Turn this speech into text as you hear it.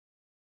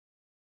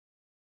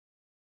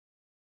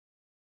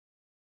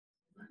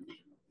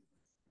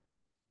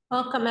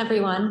Welcome,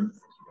 everyone.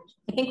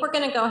 I think we're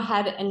going to go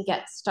ahead and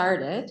get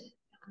started.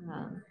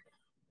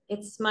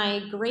 It's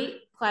my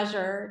great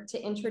pleasure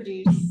to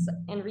introduce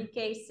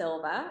Enrique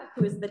Silva,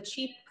 who is the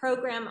Chief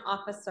Program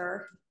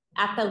Officer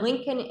at the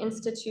Lincoln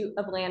Institute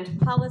of Land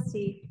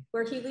Policy,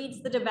 where he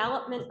leads the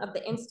development of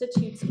the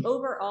Institute's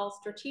overall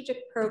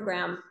strategic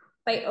program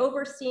by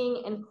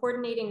overseeing and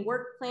coordinating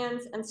work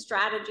plans and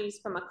strategies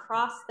from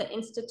across the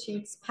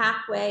Institute's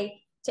pathway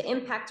to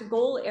impact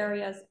goal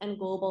areas and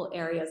global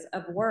areas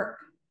of work.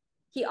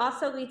 He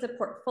also leads a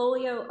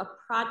portfolio of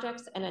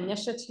projects and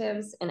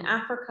initiatives in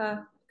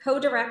Africa,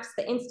 co-directs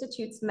the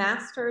Institute's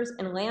Masters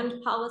in Land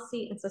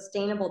Policy and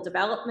Sustainable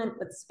Development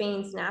with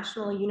Spain's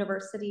National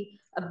University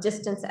of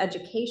Distance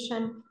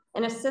Education,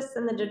 and assists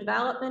in the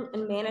development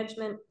and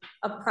management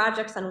of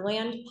projects on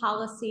land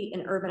policy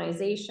and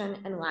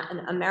urbanization in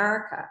Latin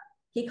America.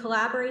 He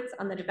collaborates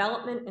on the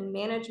development and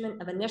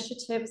management of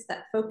initiatives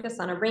that focus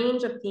on a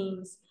range of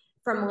themes,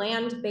 from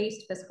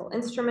land-based fiscal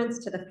instruments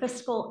to the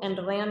fiscal and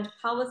land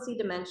policy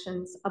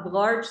dimensions of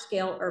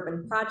large-scale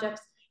urban projects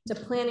to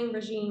planning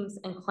regimes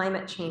and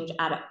climate change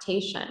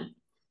adaptation.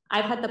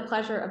 I've had the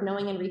pleasure of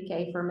knowing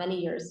Enrique for many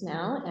years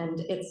now,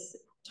 and it's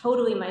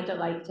totally my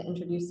delight to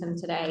introduce him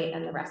today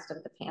and the rest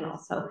of the panel.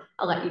 So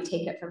I'll let you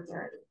take it from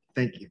here.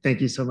 Thank you.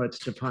 Thank you so much,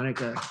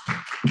 Japonica.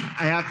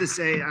 I have to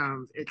say,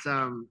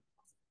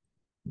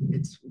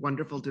 it's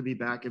wonderful to be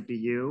back at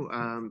BU.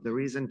 The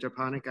reason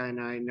Japonica and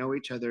I know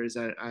each other is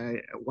that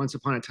once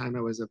upon a time,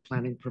 I was a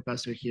planning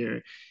professor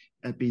here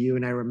at BU.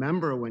 And I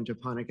remember when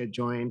Japonica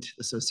joined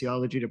the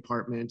sociology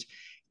department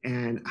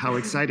and how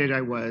excited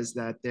I was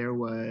that there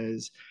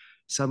was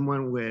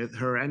someone with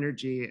her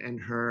energy and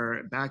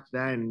her, back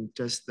then,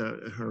 just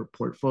her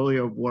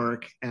portfolio of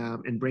work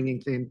and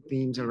bringing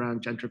themes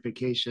around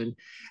gentrification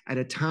at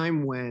a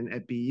time when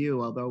at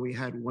BU, although we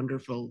had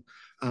wonderful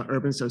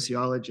urban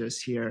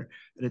sociologists here,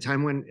 at a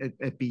time when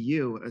at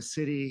BU, a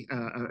city,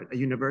 a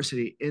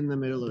university in the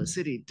middle of the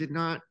city did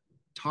not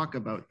talk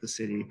about the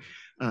city.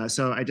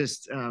 So I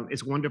just,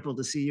 it's wonderful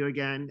to see you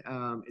again.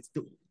 It's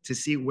to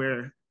see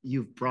where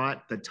you've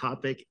brought the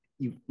topic.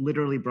 You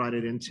literally brought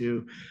it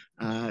into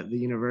the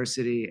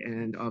university,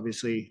 and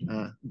obviously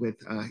with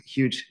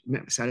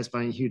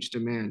satisfying huge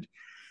demand.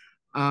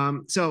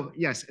 So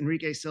yes,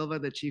 Enrique Silva,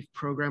 the Chief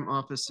Program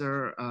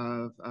Officer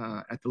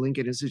at the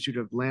Lincoln Institute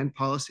of Land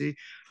Policy.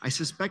 I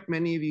suspect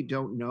many of you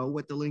don't know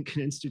what the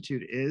Lincoln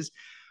Institute is.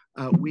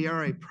 We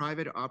are a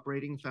private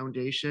operating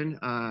foundation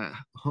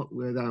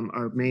with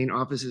our main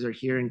offices are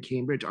here in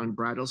Cambridge on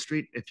Brattle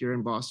Street. If you're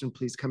in Boston,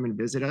 please come and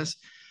visit us.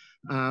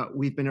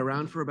 We've been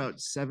around for about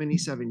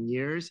 77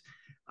 years.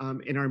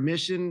 And our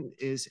mission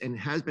is, and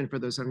has been for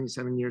those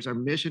 77 years, our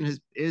mission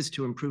is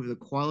to improve the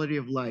quality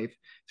of life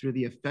through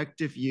the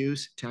effective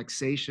use,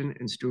 taxation,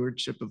 and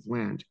stewardship of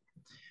land.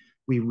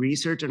 We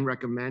research and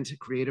recommend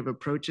creative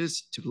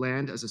approaches to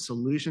land as a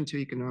solution to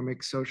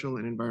economic, social,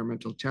 and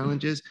environmental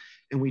challenges.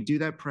 And we do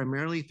that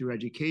primarily through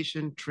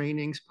education,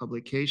 trainings,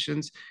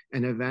 publications,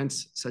 and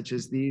events such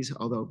as these,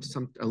 although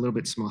a little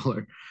bit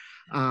smaller.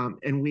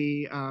 And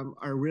we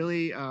are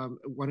really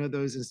one of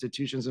those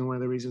institutions, and one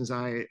of the reasons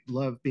I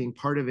love being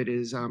part of it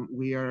is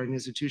we are an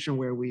institution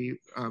where we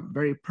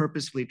very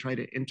purposefully try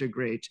to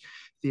integrate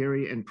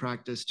theory and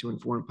practice to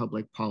inform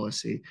public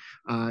policy.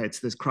 It's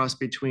this cross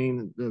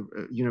between the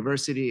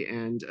university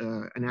and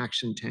an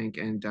action tank,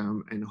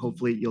 and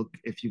hopefully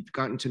if you've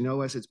gotten to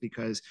know us, it's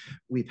because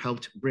we've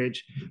helped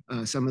bridge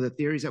some of the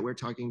theories that we're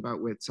talking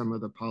about with some of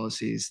the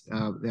policies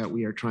that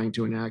we are trying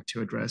to enact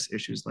to address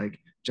issues like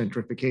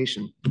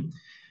gentrification.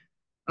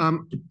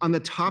 On the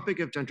topic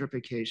of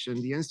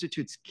gentrification, the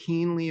Institute's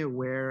keenly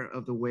aware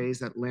of the ways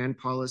that land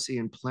policy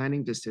and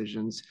planning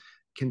decisions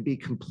can be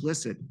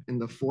complicit in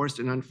the forced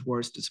and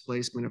unforced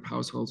displacement of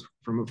households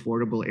from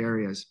affordable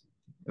areas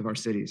of our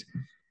cities.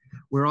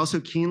 We're also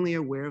keenly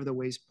aware of the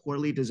ways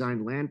poorly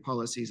designed land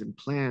policies and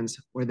plans,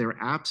 or their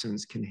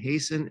absence, can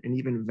hasten and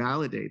even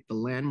validate the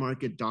land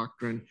market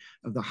doctrine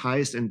of the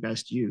highest and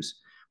best use,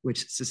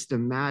 which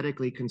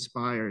systematically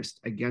conspires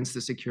against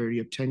the security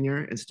of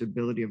tenure and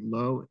stability of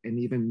low and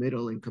even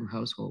middle income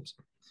households.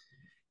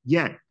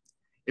 Yet,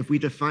 if we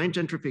define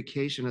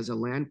gentrification as a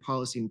land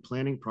policy and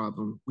planning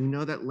problem, we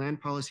know that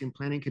land policy and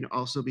planning can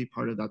also be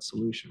part of that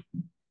solution.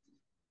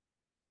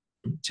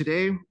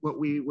 Today, what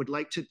we would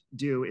like to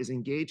do is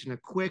engage in a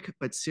quick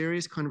but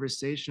serious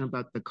conversation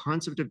about the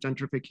concept of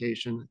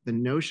gentrification, the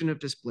notion of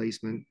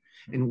displacement,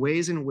 and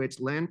ways in which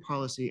land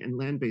policy and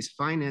land-based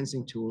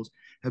financing tools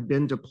have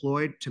been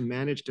deployed to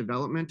manage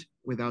development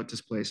without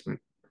displacement.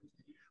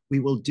 We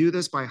will do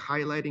this by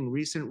highlighting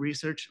recent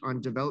research on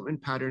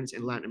development patterns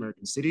in Latin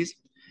American cities,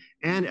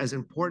 and as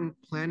important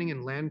planning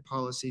and land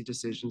policy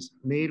decisions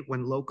made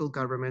when local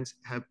governments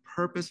have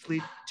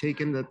purposefully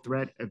taken the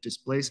threat of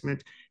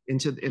displacement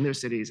in their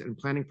cities and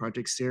planning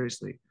projects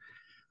seriously,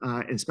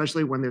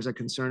 especially when there's a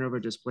concern over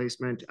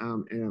displacement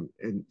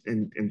and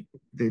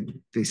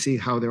they see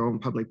how their own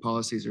public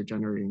policies are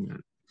generating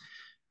that.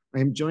 I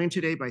am joined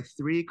today by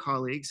three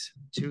colleagues,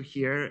 two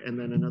here, and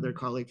then another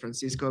colleague,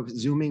 Francisco,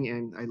 zooming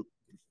in.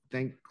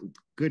 thank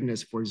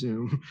goodness for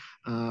Zoom.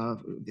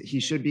 He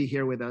should be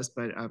here with us,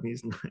 but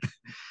he's not.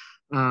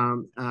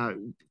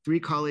 Three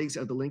colleagues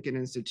of the Lincoln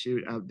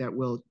Institute that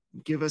will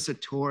give us a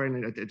tour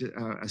and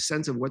a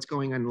sense of what's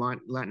going on in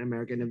Latin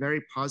America in a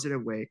very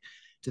positive way,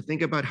 to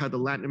think about how the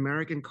Latin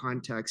American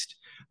context,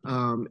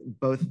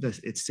 both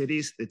its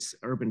cities, its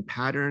urban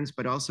patterns,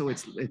 but also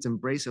its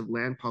embrace of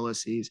land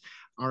policies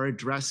are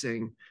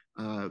addressing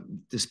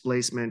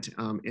displacement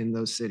in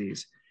those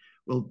cities.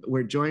 Well,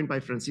 we're joined by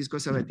Francisco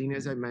Sabatini,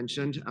 as I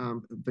mentioned,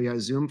 via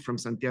Zoom from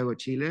Santiago,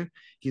 Chile.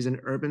 He's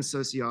an urban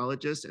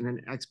sociologist and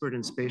an expert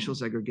in spatial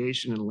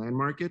segregation and land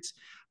markets.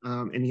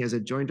 And he has a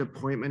joint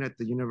appointment at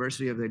the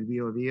University of the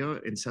Bio Bio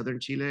in southern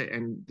Chile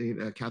and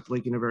the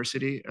Catholic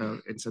University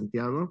in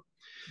Santiago.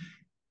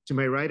 To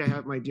my right, I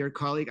have my dear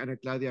colleague,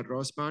 Anaclaudia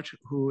Rossbach,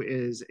 who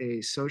is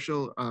a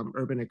social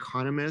urban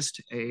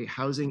economist, a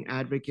housing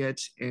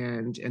advocate,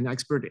 and an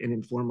expert in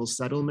informal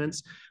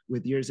settlements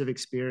with years of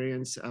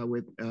experience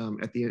in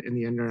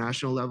the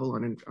international level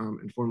on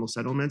informal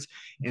settlements.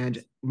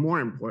 And more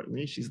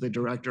importantly, she's the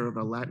director of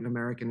a Latin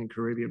American and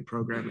Caribbean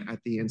program at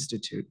the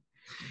Institute.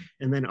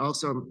 And then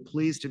also I'm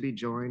pleased to be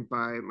joined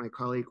by my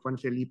colleague, Juan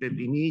Felipe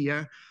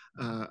Pinilla,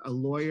 a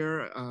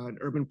lawyer, an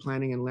urban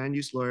planning and land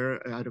use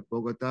lawyer out of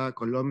Bogota,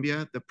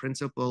 Colombia, the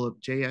principal of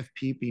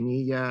JFP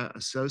Pinilla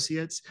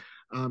Associates,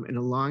 and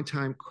a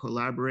longtime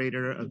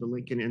collaborator of the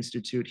Lincoln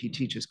Institute. He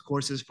teaches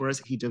courses for us.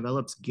 He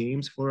develops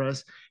games for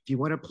us. If you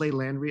want to play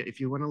if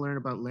you want to learn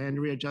about land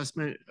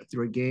readjustment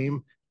through a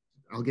game,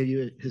 I'll give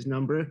you his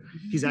number.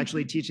 He's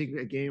actually teaching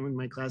a game in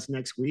my class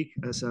next week.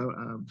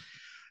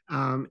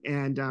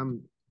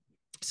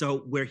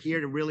 So we're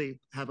here to really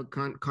have a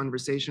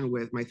conversation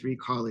with my three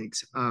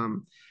colleagues.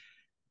 And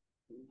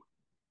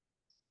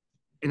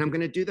I'm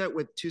going to do that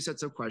with two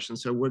sets of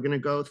questions. So we're going to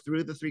go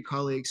through the three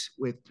colleagues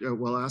with,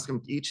 we'll ask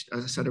them each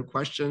a set of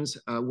questions,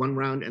 one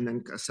round and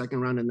then a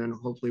second round, and then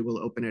hopefully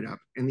we'll open it up.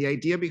 And the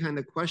idea behind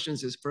the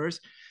questions is first,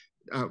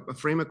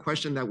 frame a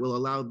question that will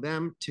allow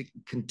them to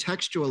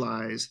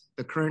contextualize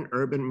the current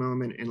urban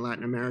moment in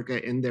Latin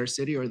America in their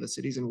city or the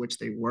cities in which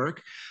they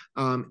work,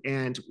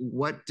 and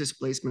what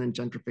displacement and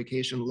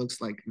gentrification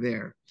looks like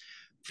there.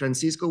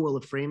 Francisco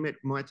will frame it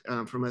much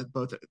from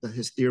both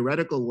his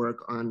theoretical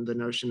work on the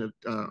notion of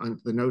or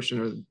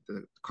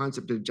the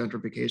concept of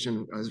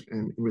gentrification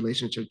in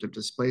relationship to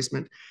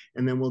displacement,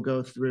 and then we'll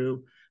go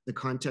through the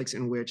context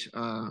in which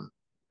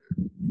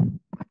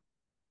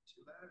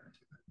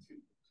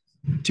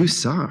too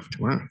soft.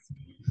 Wow,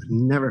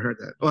 never heard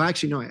that. Well,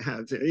 actually, no, I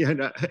have. Yeah,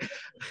 no.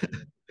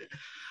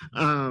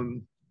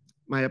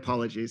 My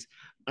apologies.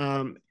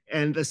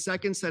 And the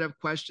second set of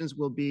questions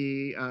will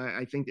be,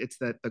 I think it's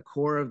the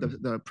core of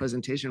the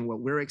presentation, what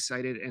we're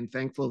excited and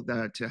thankful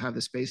to have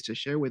the space to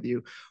share with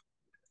you,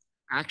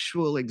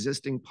 actual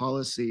existing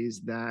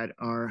policies that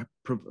are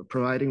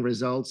providing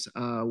results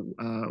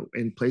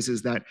in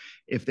places that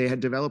if they had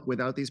developed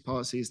without these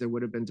policies, there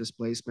would have been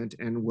displacement,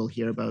 and we'll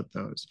hear about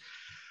those.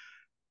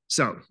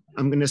 So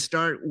I'm going to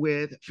start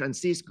with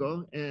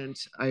Francisco, and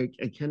I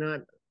cannot,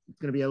 it's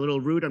going to be a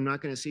little rude. I'm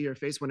not going to see your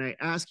face when I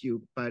ask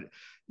you, but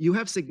you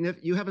have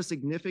a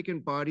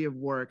significant body of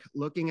work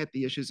looking at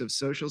the issues of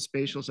social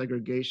spatial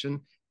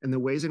segregation and the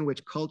ways in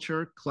which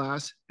culture,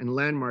 class, and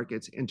land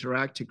markets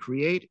interact to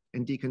create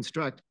and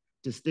deconstruct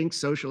distinct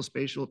social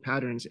spatial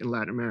patterns in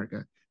Latin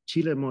America,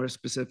 Chile more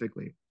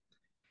specifically.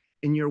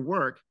 In your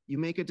work, you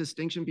make a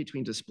distinction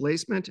between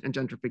displacement and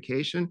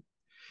gentrification,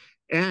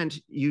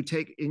 and you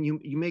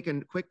make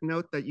a quick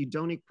note that you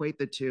don't equate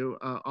the two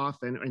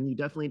often, and you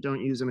definitely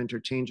don't use them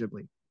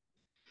interchangeably.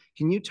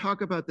 Can you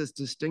talk about this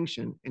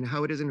distinction and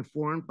how it is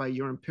informed by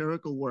your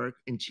empirical work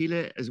in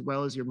Chile, as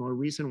well as your more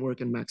recent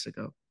work in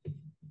Mexico?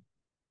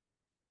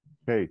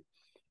 Okay.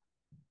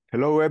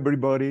 Hello,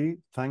 everybody.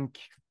 Thank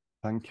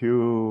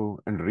you,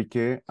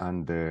 Enrique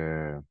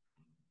and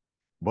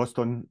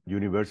Boston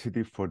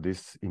University for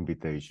this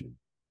invitation.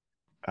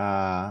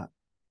 I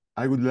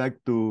would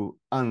like to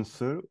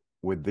answer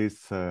with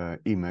this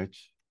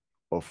image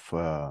of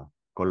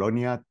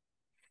Colonia,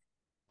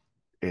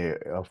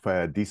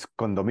 this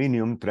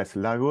condominium, Tres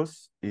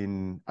Lagos,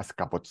 in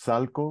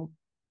Azcapotzalco,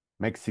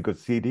 Mexico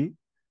City.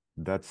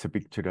 That's a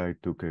picture I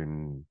took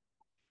in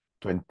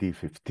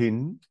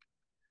 2015.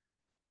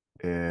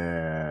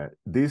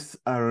 This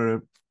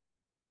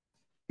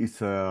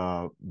is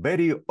a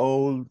very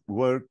old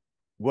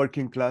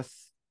working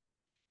class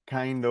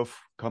kind of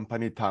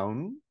company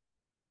town,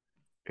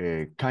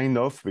 kind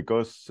of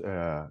because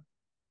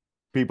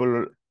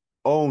people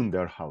own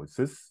their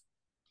houses.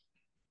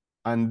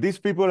 And these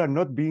people are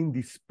not being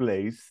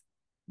displaced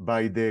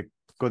by the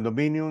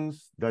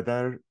condominiums that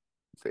are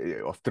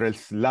of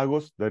Tres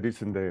Lagos, that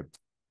is in the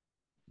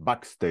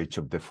backstage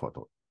of the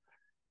photo.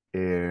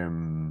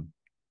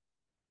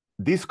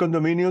 These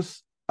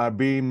condominiums are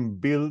being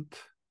built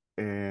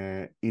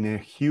in a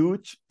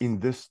huge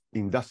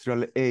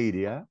industrial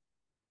area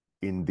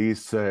in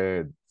this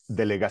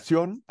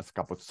Delegación,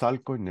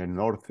 Azcapotzalco, in the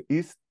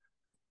northeast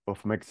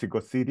of Mexico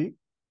City.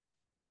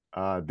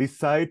 This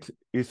site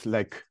is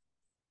like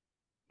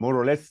more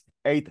or less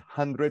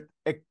 800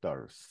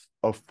 hectares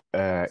of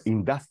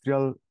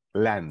industrial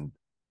land.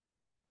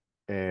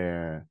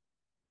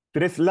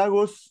 Tres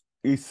Lagos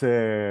is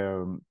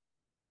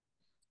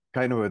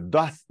kind of a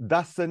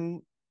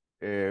dozen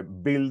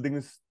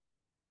buildings,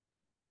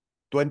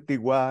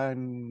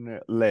 21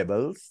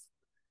 levels,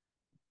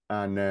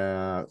 and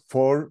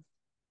 4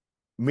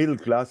 middle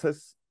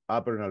classes,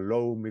 upper and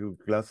low middle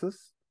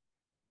classes.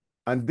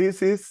 And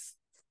this is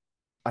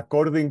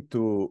according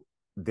to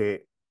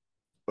the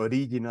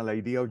original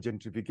idea of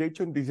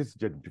gentrification. This is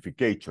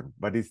gentrification,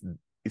 but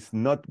it's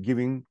not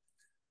giving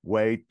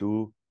way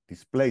to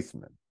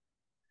displacement.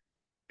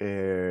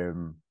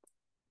 The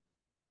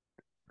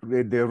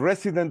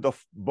resident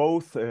of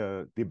both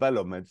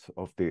developments,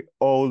 of the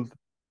old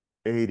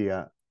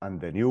area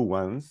and the new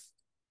ones,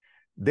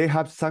 they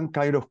have some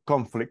kind of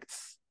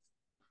conflicts.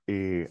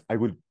 I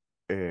would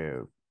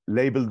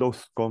label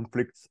those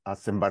conflicts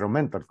as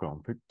environmental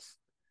conflicts.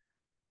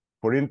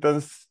 For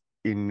instance,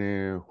 in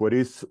where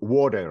is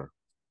water,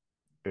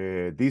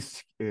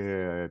 these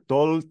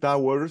tall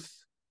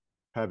towers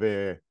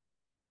have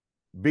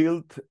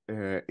built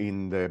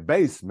in the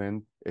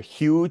basement a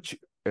huge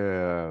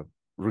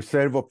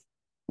reserve of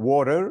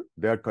water.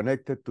 They are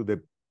connected to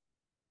the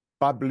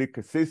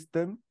public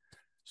system.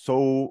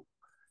 So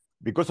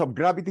because of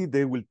gravity,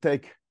 they will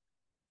take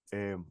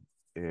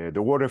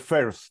the water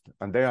first,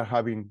 and they are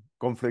having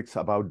conflicts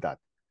about that.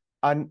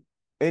 And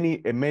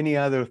many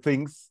other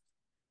things,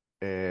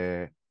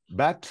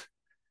 but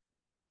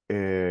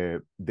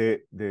the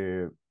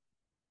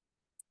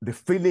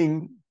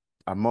feeling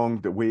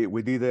among the,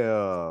 we did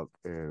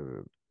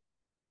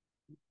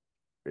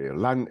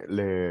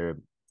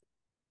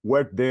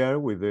work there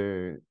with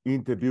the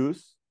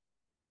interviews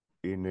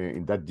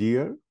in that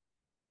year,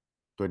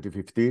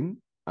 2015,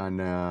 and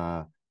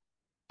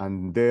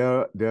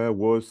there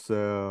was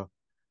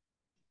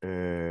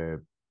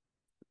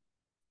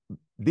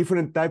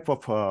different type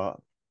of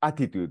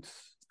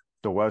attitudes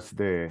towards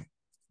the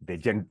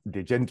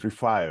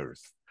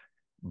gentrifiers,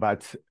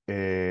 but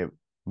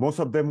most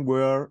of them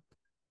were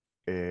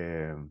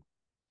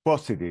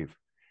positive.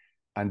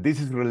 And this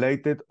is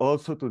related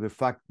also to the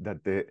fact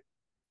that the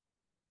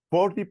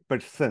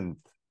 40%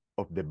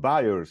 of the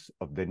buyers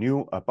of the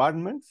new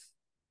apartments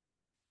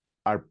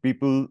are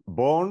people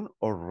born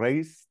or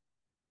raised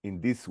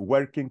in these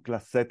working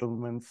class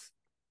settlements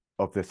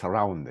of the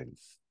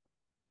surroundings.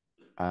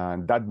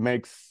 And that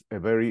makes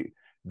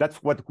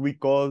that's what we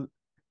call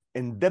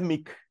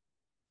endemic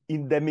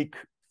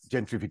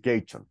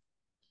gentrification.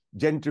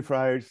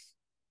 Gentrifiers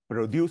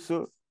produced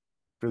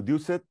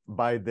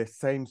by the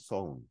same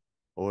zone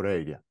or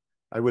area.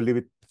 I will leave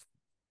it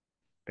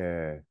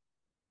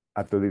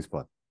up to this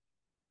point.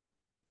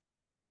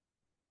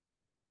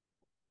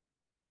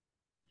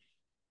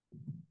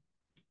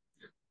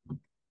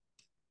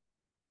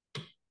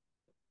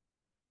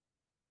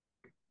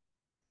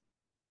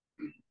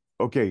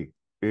 Okay,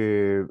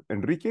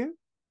 Enrique?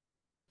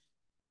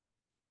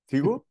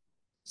 ¿Sigo?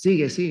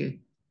 Sigue.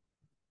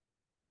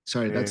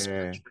 Sorry, that's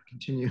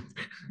continue.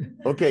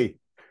 Okay.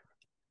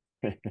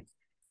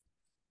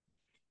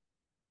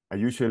 I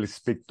usually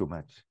speak too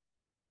much,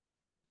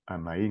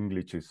 and my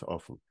English is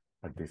awful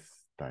at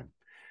this time.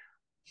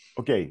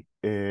 Okay.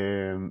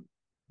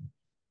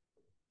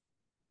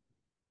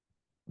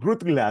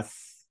 Ruth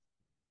Glass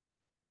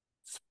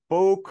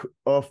spoke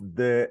of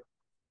the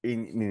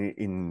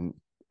in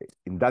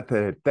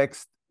that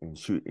text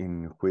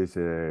in which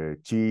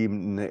she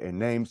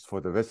names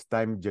for the first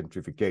time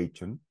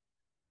gentrification.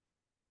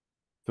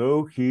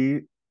 So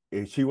she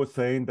was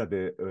saying that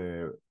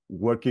the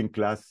working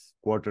class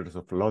quarters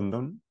of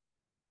London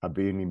have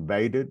been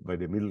invaded by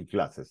the middle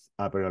classes,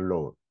 upper and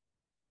lower.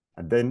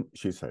 And then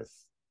she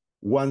says,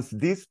 once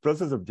this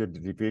process of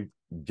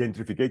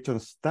gentrification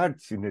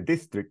starts in a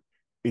district,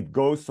 it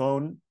goes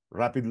on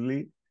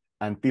rapidly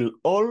until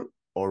all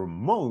or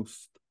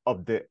most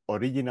of the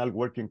original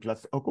working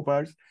class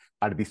occupiers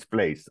are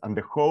displaced, and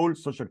the whole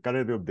social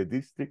character of the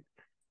district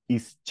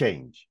is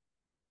changed.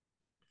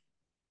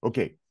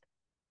 Okay.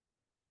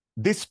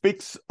 This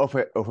speaks of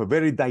a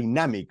very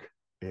dynamic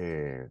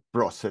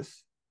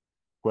process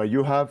where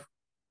you have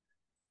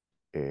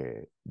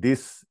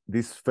this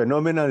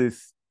phenomenon,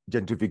 this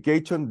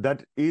gentrification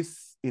that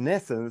is, in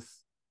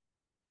essence,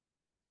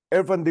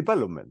 urban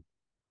development.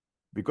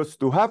 Because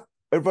to have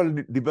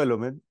urban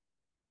development,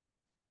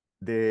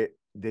 the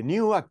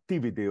new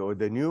activity or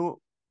the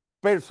new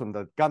person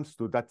that comes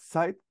to that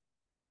site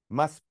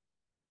must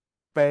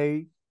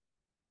pay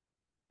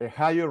a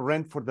higher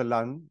rent for the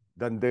land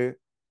than the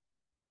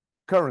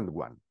current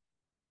one.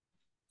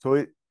 So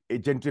a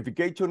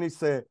gentrification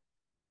is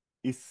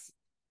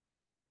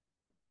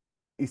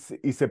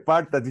a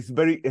part that is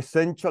very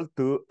essential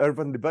to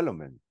urban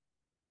development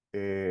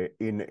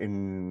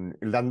in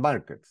land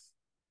markets.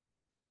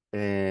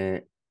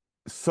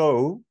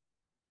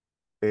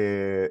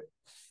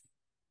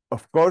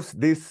 Of course,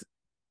 this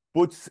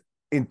puts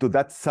into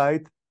that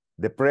side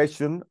the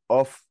pressure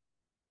of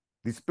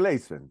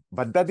displacement,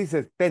 but that is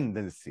a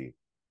tendency.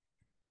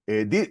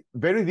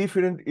 Very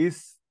different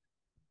is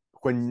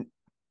when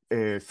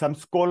some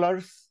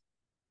scholars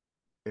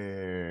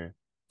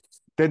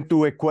tend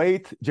to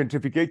equate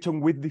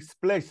gentrification with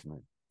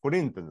displacement. For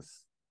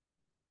instance,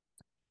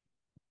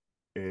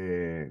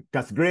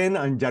 Casgrain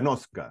and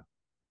Janoska,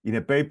 in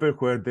a paper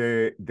where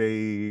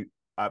they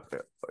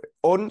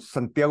on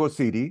Santiago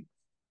City,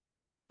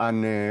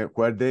 and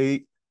where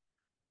they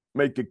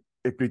make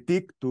a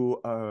critique to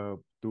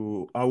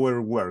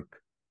our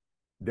work.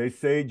 They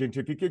say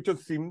gentrification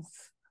seems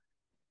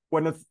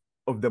one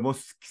of the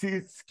most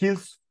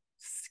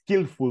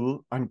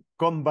skillful and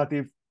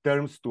combative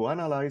terms to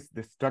analyze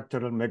the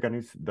structural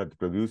mechanisms that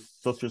produce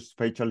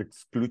socio-spatial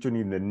exclusion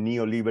in the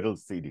neoliberal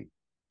city.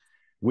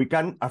 We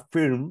can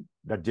affirm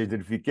that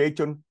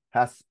gentrification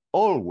has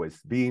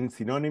always been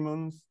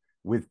synonymous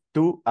with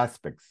two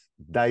aspects: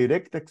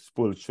 direct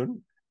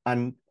expulsion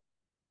and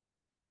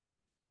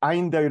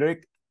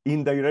indirect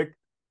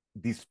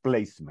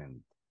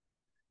displacement.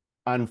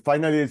 And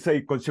finally, they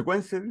say,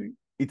 consequently,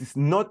 it is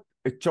not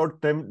a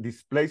short-term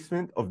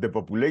displacement of the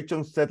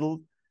population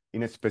settled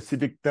in a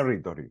specific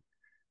territory,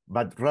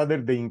 but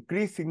rather the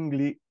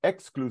increasingly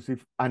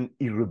exclusive and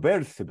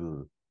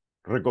irreversible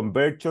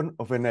reconversion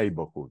of a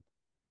neighborhood.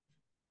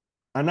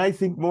 And I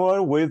think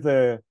more with,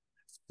 there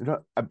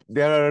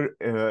are,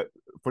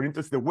 for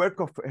instance, the work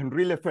of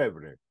Henri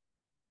Lefebvre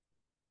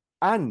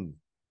and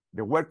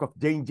the work of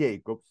Jane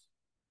Jacobs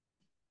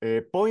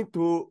point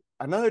to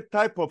another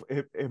type of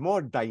a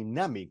more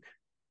dynamic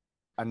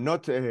and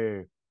not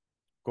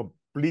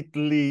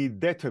completely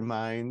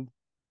determined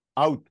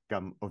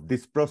outcome of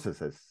these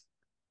processes.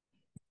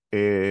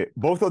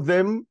 Both of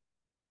them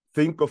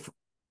think of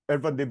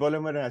urban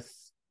development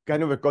as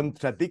kind of a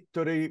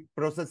contradictory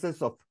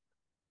processes of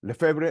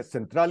Lefebvre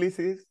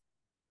centralities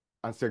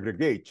and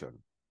segregation.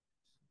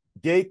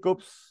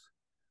 Jacobs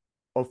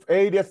of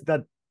areas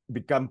that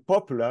become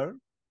popular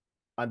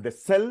and the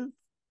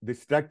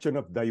self-destruction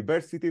of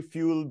diversity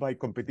fueled by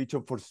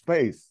competition for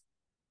space.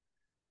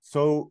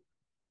 So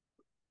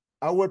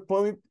our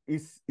point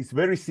is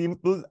very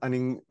simple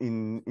and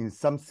in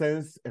some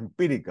sense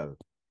empirical.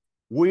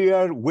 We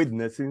are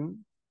witnessing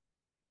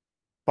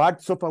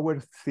parts of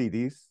our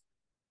cities,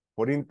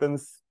 for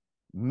instance,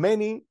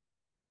 many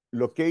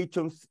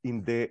locations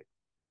in the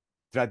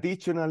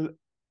traditional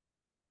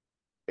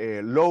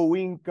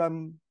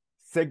low-income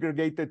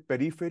segregated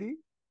periphery.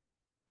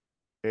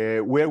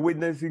 We're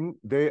witnessing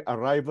the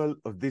arrival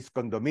of these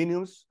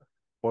condominiums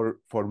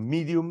for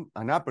medium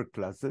and upper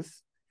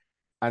classes,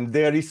 and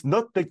there is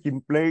not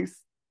taking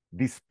place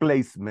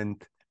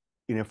displacement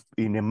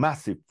in a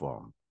massive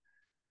form.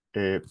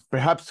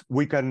 Perhaps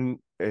we can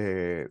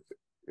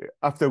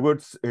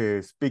afterwards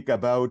speak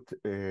about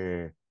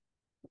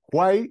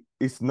why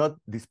is not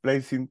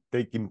displacing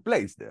taking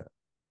place there,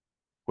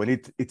 when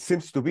it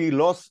seems to be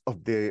loss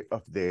of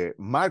the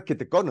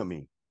market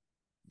economy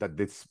that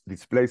this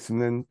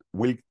displacement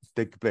will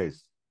take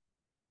place.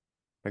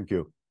 Thank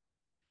you.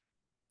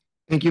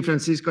 Thank you,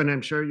 Francisco, and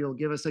I'm sure you'll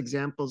give us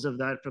examples of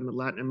that from the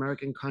Latin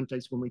American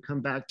context when we come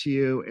back to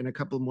you in a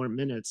couple more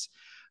minutes.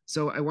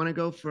 So I want to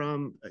go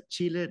from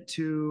Chile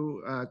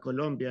to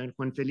Colombia, and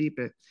Juan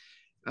Felipe.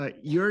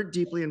 You're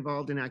deeply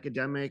involved in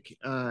academic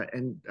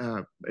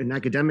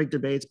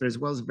debates, but as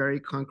well as very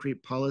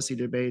concrete policy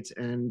debates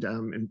and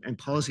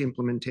policy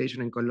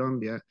implementation in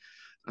Colombia,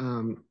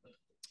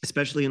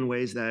 especially in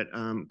ways that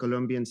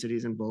Colombian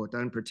cities in Bogota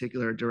in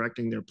particular are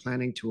directing their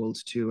planning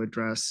tools to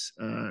address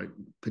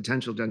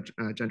potential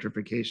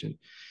gentrification.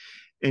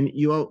 And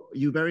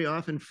you very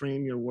often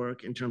frame your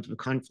work in terms of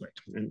conflict.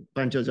 And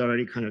Pancho's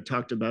already kind of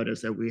talked about is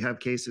that we have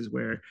cases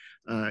where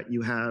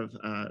you have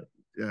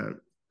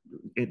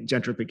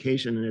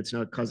gentrification and it's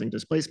not causing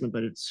displacement,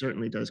 but it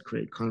certainly does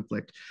create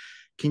conflict.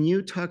 Can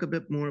you talk a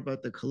bit more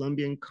about the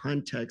Colombian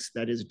context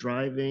that is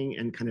driving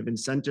and kind of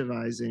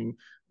incentivizing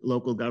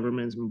local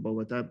governments in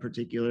Bogota in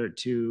particular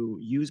to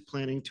use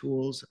planning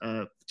tools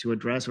to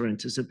address or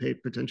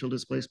anticipate potential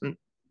displacement?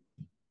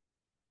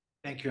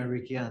 Thank you,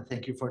 Enrique, and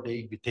thank you for the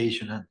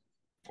invitation. And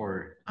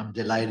I'm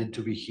delighted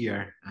to be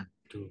here and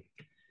to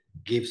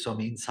give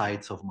some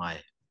insights of my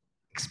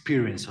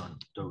experience on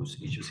those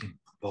issues in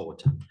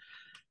Bogota.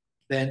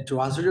 Then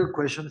to answer your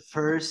question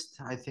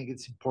first, I think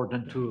it's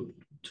important to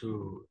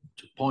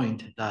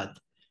point that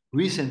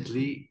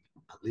recently,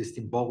 at least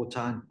in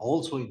Bogota and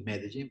also in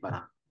Medellin, but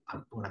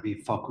I'm going to be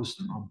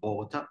focused on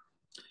Bogota,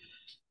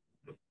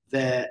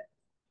 the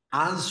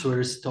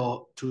answers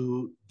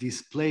to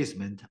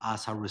displacement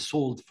as a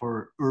result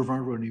for urban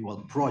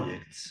renewal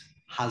projects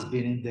has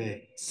been in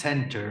the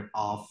center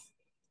of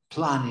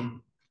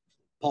planning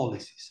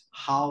policies,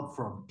 how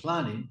from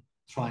planning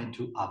trying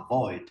to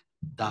avoid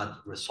that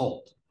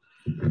result.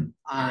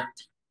 And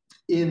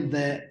in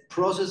the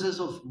processes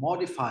of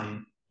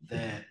modifying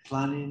the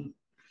planning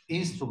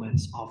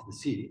instruments of the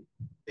city,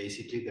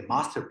 basically the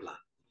master plan,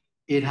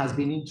 it has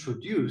been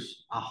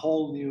introduced a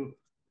whole new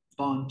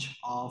bunch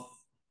of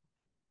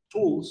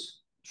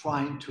tools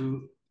trying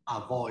to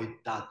avoid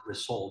that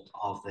result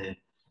of the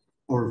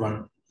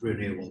urban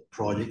renewal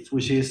project,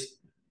 which is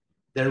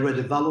the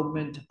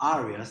redevelopment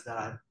areas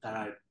that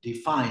are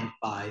defined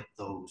by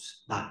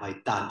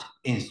that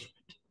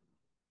instrument.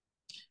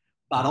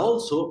 But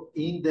also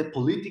in the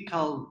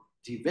political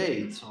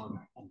debates on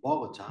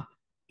Bogota,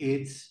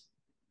 it's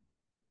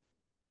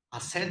a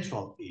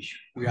central issue.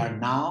 We are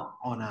now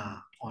on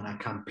a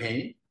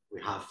campaign.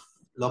 We have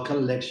local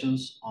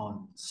elections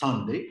on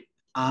Sunday,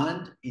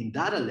 and in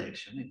that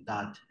election, in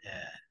that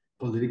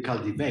political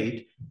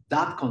debate,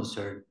 that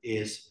concern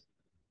is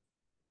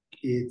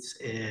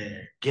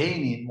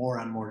gaining more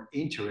and more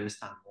interest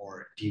and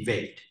more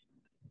debate.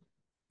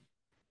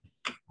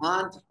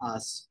 And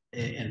as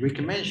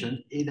Enrique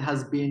mentioned, it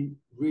has been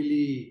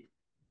really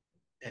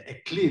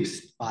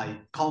eclipsed by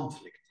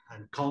conflict,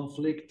 and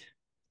conflict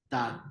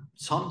that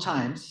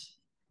sometimes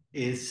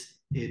it's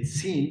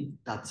seen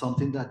that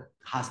something that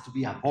has to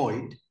be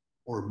avoided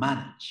or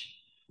managed.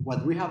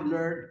 What we have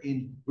learned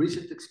in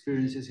recent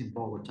experiences in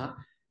Bogota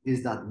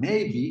is that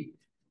maybe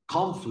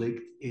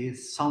conflict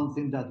is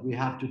something that we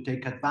have to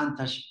take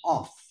advantage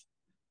of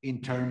in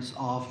terms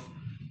of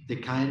the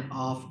kind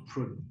of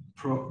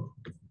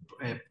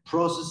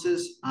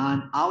processes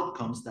and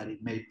outcomes that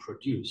it may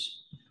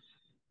produce.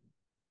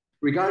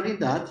 Regarding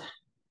that,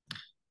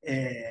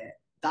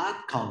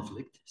 that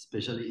conflict,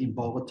 especially in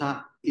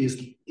Bogota,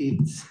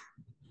 it's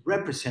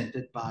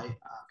represented by,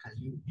 can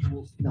you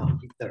move? No,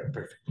 there,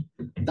 perfect.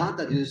 That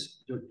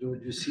is,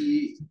 you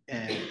see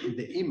in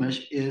the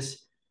image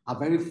is a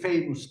very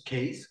famous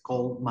case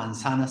called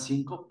Manzana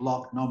 5,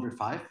 block number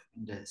 5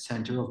 in the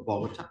center of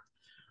Bogota,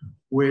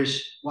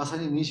 which was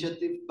an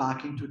initiative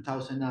back in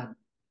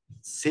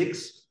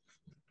 2006,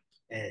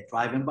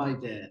 driven by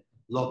the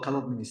local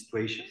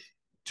administration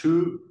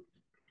to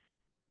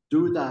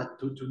do that,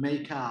 to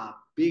make a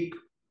big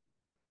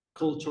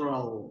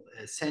cultural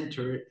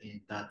center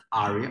in that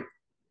area.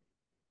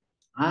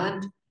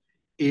 And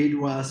it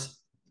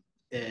was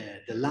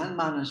the land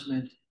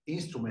management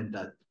instrument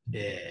that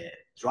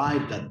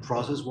drive that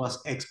process was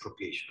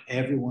expropriation.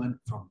 Everyone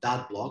from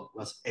that block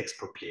was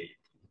expropriated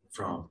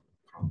from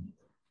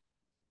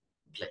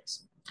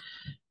place.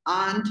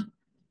 And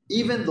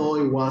even though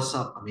it was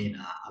a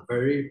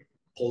very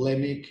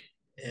polemic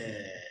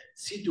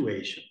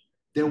situation,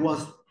 there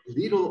was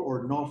little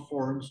or no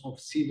forms of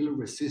civil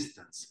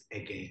resistance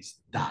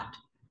against that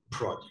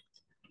project.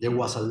 There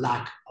was a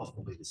lack of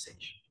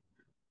mobilization.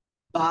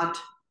 But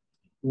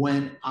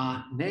when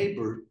a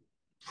neighbor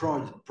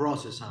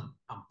process and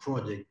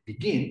project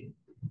begin,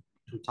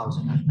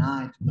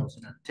 2009,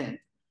 2010,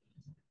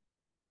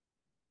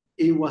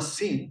 it was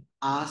seen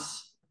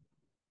as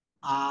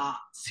a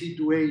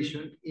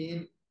situation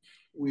in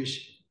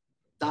which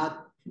that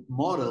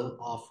model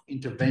of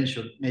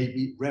intervention may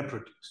be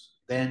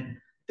reproduced.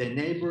 Then the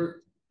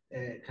neighbor,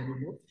 can you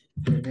move?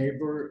 The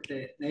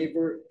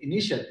neighbor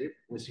initiative,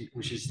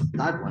 which is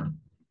that one,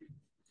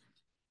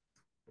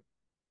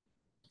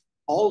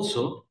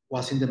 also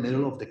was in the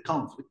middle of the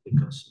conflict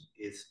because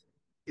it's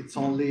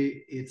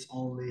only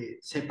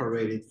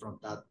separated from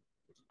that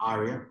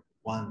area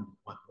one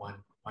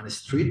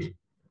street.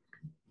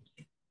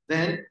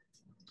 Then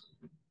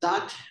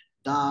that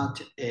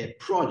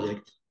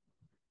project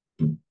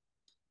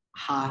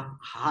had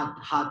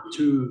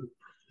to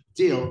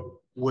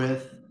deal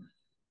with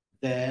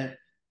the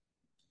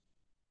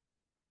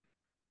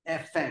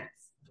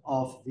effects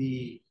of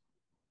the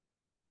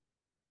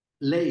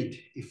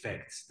late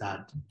effects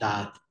that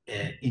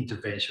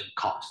intervention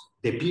caused.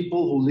 The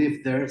people who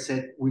lived there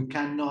said, we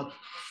cannot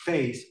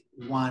face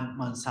one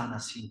Manzana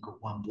 5,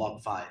 one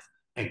block 5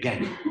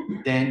 again.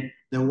 Then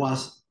there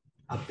was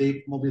a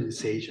big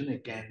mobilization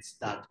against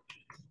that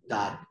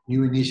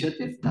new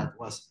initiative that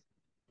was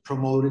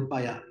promoted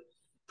by a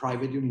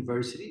private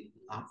university,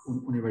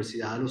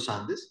 Universidad de los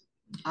Andes.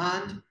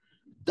 And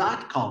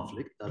that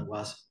conflict that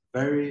was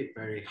very,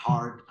 very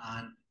hard,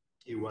 and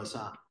it was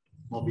a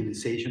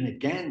mobilization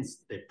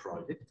against the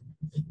project,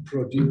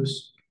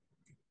 produce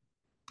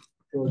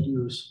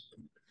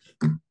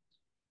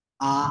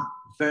a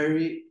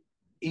very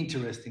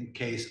interesting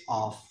case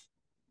of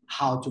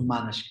how to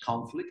manage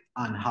conflict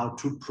and how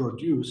to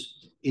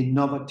produce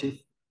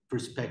innovative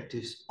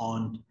perspectives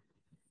on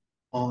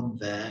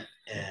the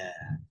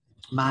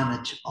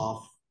manage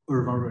of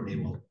urban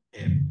renewal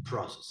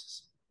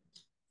processes.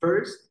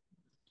 First,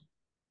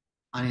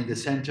 and in the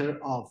center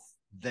of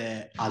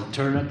the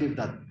alternative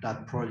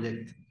that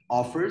project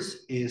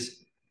offers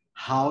is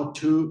how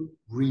to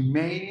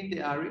remain in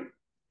the area,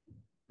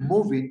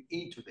 moving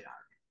into the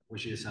area,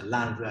 which is a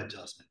land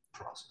readjustment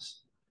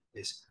process.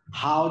 Is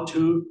how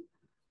to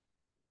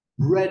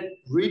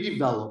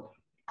redevelop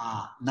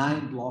a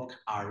 9-block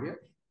area,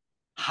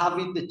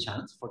 having the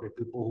chance for the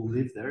people who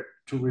live there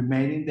to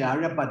remain in the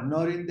area, but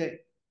not in the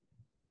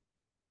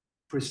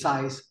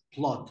precise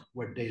plot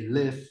where they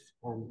live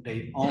or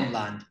they own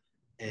land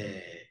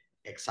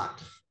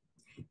exactly.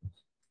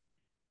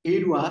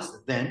 It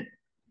was then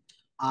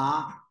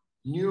a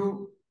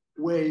new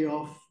way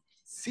of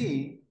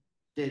seeing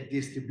the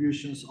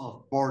distributions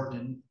of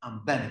burden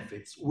and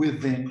benefits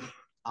within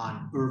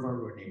an urban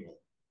renewal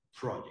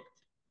project.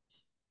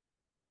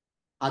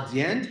 At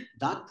the end,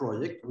 that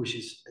project, which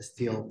is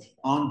still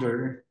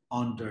under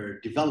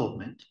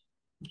development,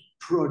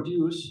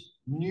 produce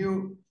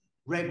new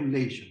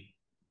regulation,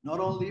 not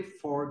only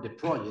for the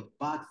project,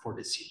 but for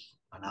the city.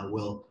 And I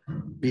will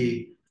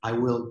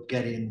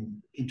get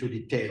into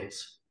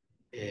details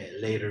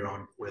later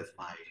on with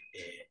my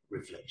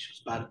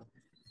reflections. But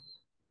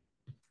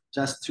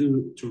just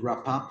to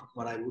wrap up,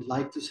 what I would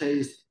like to say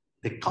is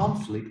the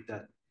conflict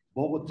that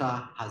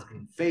Bogota has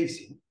been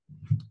facing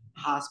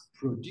has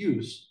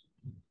produced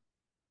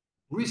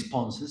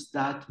responses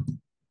that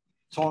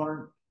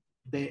turn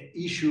the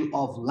issue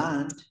of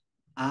land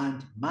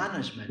and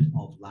management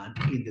of land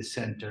in the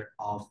center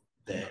of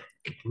the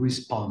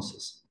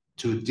responses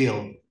to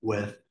deal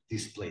with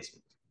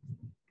displacement.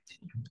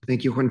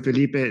 Thank you, Juan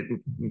Felipe.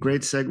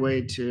 Great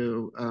segue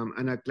to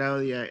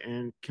Anaclaudia.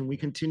 And can we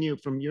continue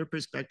from your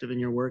perspective and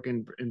your work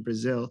in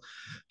Brazil?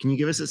 Can you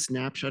give us a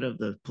snapshot of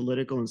the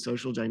political and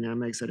social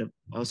dynamics that have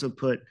also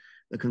put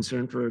the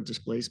concern for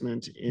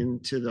displacement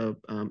into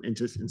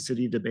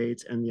city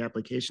debates and the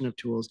application of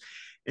tools?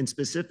 And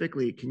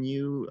specifically, can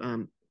you,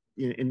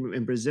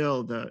 in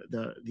Brazil,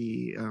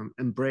 the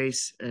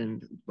embrace,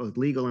 and both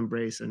legal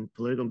embrace and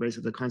political embrace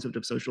of the concept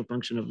of social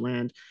function of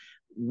land,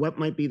 what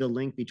might be the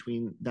link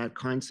between that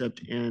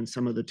concept and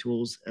some of the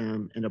tools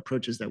and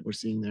approaches that we're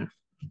seeing there?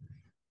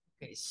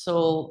 Okay,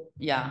 so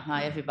yeah,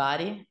 hi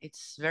everybody.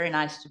 It's very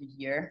nice to be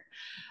here.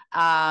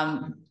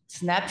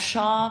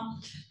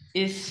 Snapshot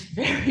is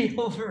very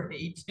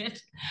overrated,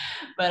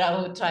 but I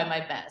will try my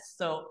best.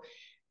 So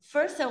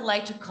first, I would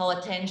like to call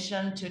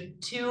attention to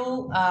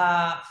two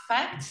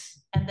facts,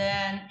 and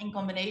then in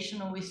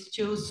combination with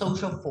two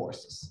social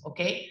forces,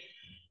 okay?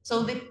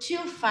 So the two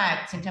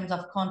facts in terms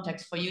of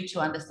context for you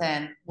to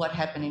understand what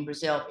happened in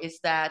Brazil is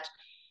that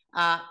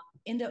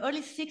in the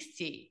early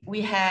 60s, we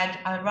had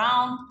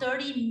around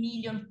 30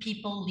 million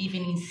people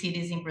living in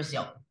cities in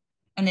Brazil.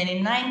 And then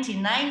in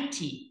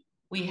 1990,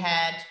 we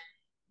had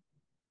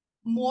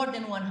more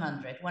than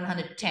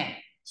 110.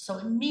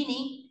 So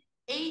meaning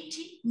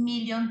 80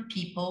 million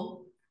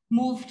people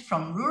moved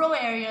from rural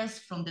areas,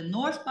 from the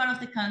north part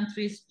of the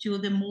countries to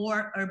the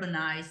more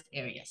urbanized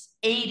areas,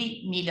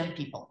 80 million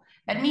people.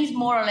 That means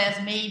more or less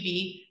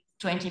maybe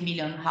 20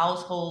 million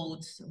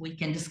households. We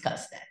can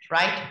discuss that,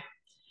 right?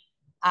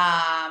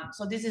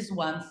 So this is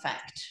one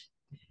fact.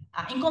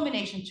 In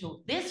combination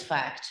to this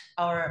fact,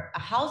 our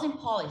housing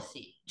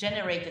policy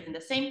generated in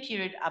the same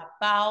period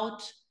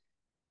about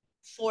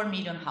 4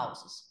 million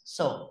houses.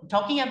 So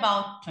talking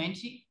about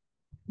 20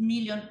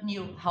 million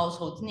new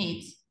household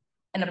needs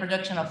and a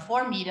production of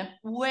 4 million,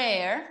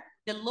 where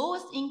the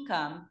lowest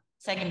income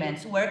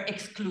segments were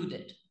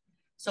excluded.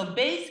 So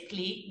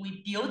basically,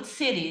 we built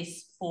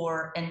cities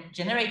and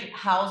generated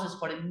houses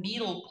for the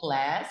middle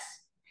class,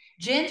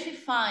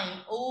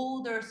 gentrifying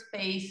older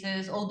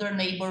spaces, older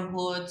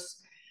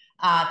neighborhoods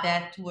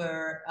that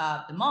were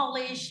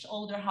demolished,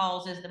 older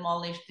houses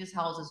demolished. These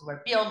houses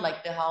were built,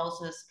 like the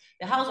house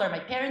where my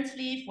parents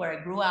live, where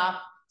I grew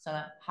up. It's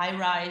a high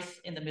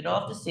rise in the middle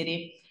of the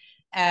city.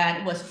 And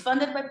it was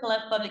funded by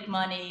public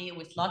money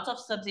with lots of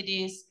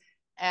subsidies,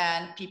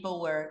 and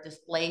people were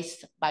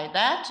displaced by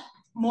that.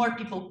 More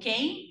people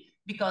came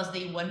because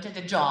they wanted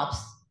the jobs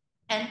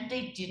and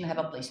they didn't have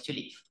a place to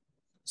live.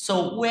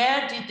 So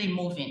where did they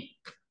move in?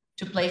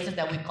 To places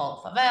that we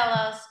call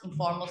favelas,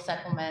 informal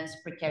settlements,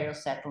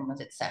 precarious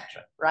settlements,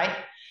 etc., right?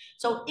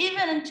 So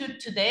even into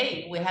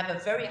today, we have a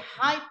very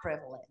high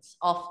prevalence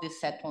of these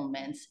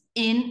settlements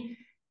in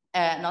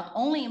not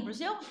only in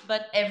Brazil,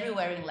 but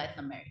everywhere in Latin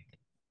America,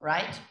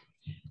 right?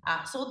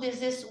 So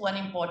this is one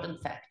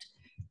important fact.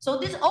 So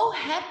this all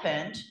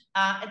happened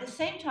at the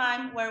same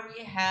time where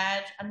we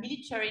had a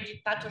military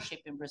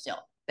dictatorship in Brazil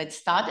that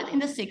started in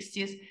the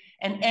 60s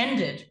and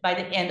ended by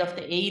the end of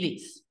the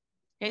 80s.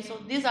 Okay, so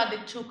these are the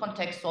two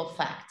contextual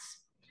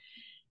facts.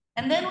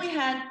 And then we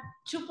had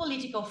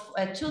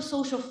two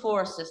social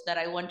forces that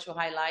I want to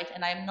highlight,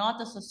 and I'm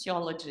not a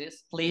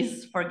sociologist,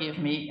 please forgive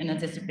me in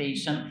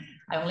anticipation.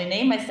 I only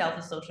name myself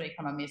a social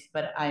economist,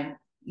 but I'm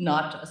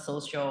not a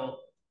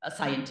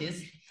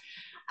scientist.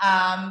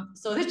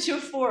 So the two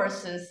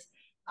forces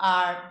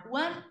are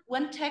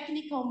one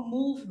technical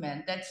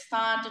movement that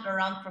started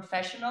around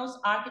professionals,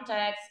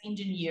 architects,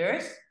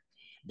 engineers.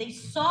 They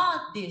saw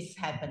this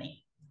happening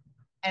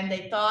and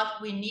they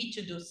thought we need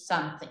to do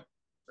something,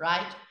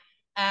 right?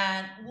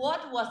 And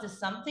what was the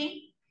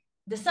something?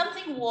 The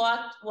something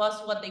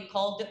was what they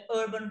called the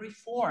urban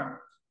reform.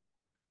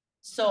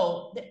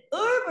 So the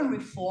urban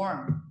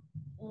reform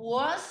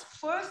was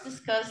first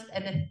discussed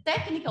at the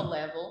technical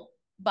level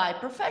by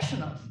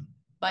professionals,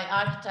 by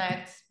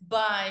architects,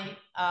 by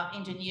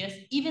engineers,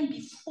 even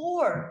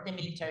before the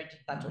military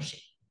dictatorship,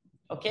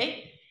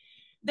 okay?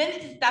 Then the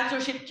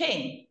dictatorship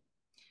came.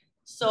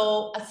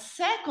 So a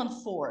second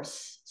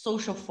force,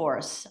 social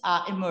force,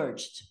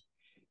 emerged.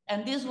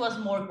 And this was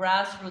more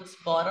grassroots,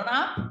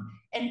 bottom-up,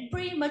 and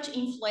pretty much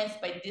influenced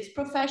by these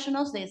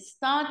professionals. They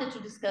started to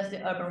discuss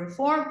the urban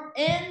reform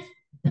and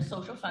the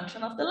social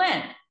function of the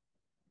land,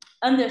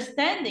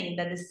 understanding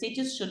that the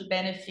cities should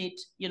benefit,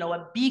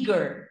 a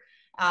bigger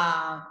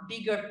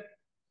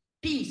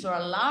piece or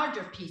a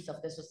larger piece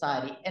of the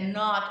society, and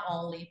not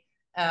only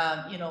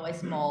a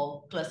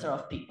small cluster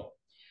of people.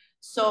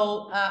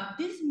 So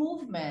this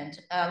movement,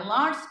 a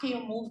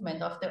large-scale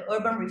movement of the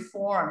urban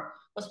reform,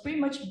 was pretty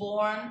much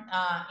born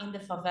in the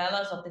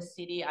favelas of the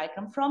city I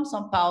come from,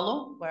 São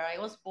Paulo, where I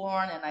was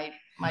born and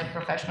my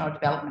professional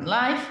development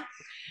life.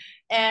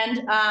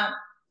 And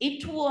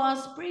it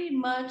was pretty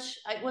much,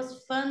 it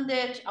was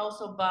funded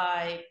also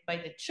by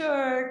the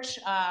church,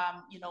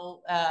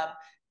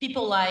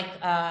 people like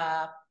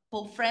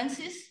Pope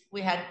Francis.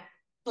 We had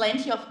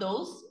plenty of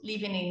those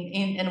living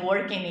in and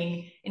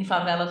working in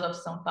favelas of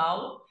São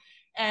Paulo.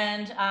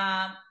 And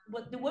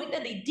the work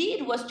that they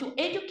did was to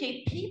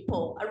educate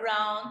people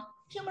around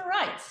human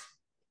rights,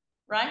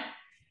 right?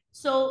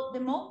 So the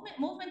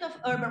movement of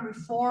urban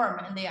reform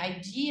and the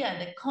idea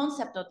and the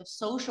concept of the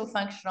social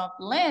function of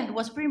land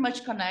was pretty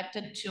much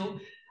connected to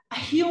a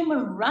human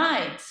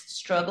rights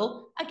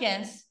struggle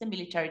against the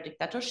military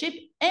dictatorship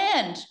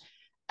and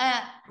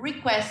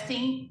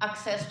requesting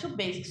access to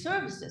basic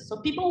services. So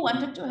people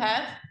wanted to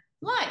have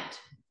light,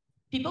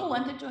 people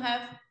wanted to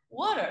have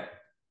water,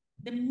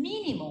 the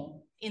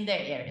minimum in their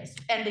areas.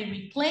 And they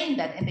reclaimed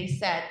that and they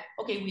said,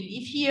 okay, we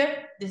live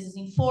here, this is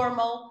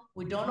informal,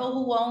 we don't know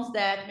who owns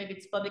that, maybe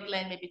it's public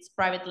land, maybe it's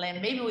private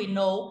land, maybe we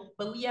know,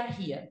 but we are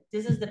here.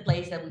 This is the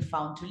place that we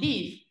found to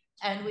live.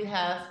 And we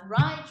have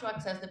right to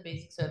access the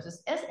basic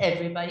services as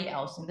everybody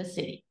else in the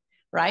city,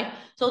 right?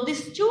 So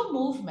these two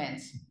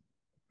movements,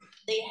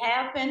 they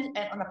happened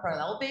on a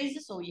parallel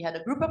basis. So you had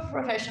a group of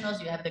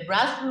professionals, you have the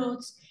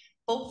grassroots,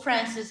 Pope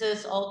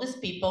Francis's, all these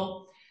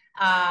people.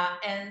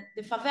 And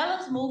the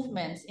favelas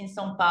movements in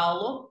São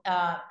Paulo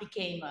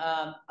became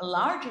a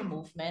larger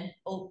movement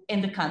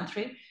in the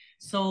country.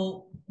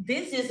 So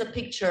this is a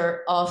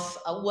picture of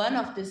one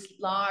of these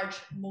large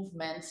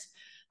movements,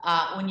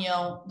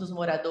 União dos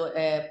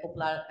Moradores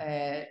Popular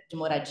de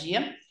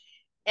Moradia,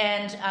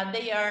 and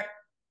they are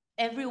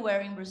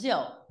everywhere in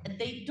Brazil.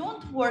 They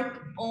don't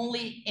work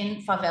only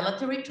in favela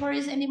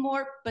territories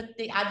anymore, but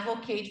they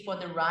advocate for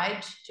the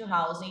right to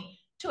housing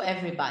to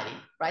everybody,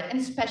 right? And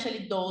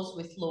especially those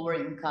with lower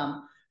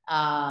income,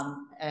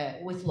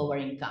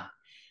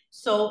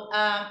 So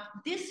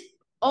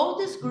all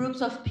these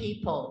groups of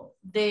people,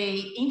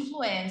 they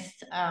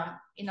influenced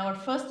in our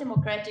first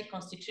democratic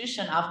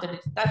constitution after the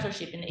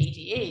dictatorship in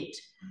 '88.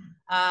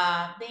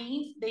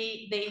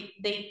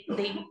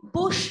 They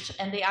pushed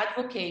and they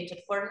advocated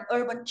for an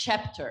urban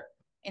chapter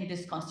in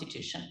this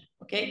constitution,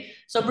 okay?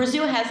 So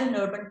Brazil has an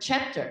urban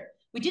chapter.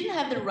 We didn't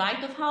have the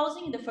right of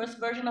housing in the first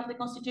version of the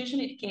constitution,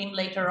 it came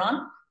later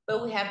on,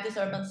 but we have this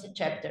urban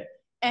chapter.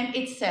 And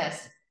it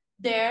says,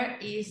 there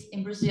is,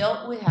 in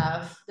Brazil, we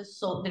have the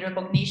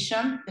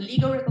recognition, the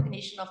legal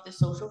recognition of the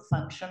social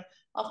function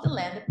of the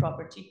land, the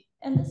property,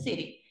 and the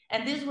city.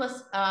 And this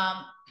was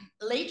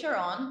later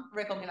on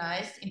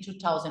recognized in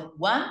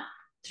 2001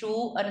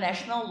 through a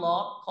national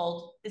law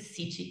called the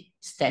City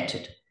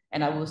Statute.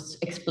 And I will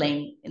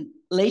explain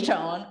later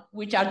on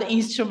which are the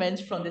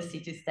instruments from the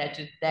City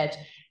Statute that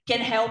can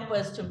help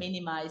us to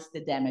minimize the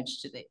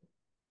damage today.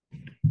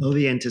 Oh,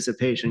 the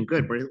anticipation,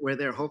 good. We're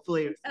there.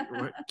 Hopefully,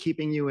 we're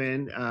keeping you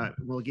in.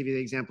 We'll give you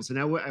the example. So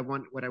now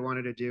what I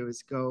wanted to do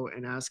is go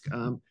and ask,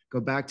 go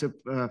back to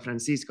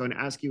Francisco and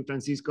ask you,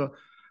 Francisco,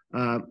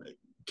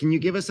 can you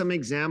give us some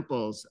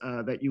examples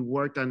that you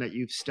worked on, that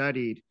you've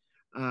studied,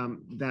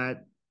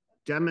 that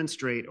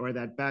demonstrate or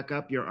that back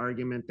up your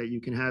argument that you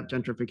can have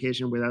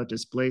gentrification without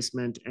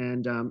displacement,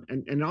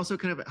 and also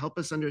kind of help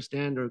us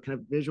understand or kind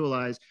of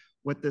visualize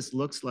what this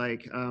looks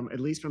like, at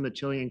least from the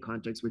Chilean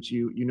context, which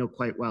you know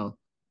quite well.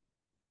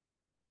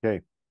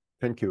 Okay,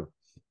 thank you.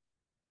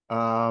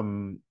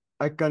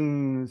 I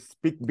can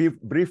speak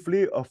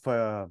briefly of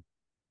a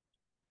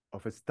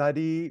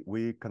study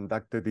we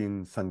conducted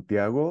in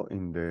Santiago,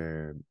 in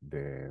the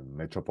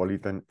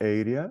metropolitan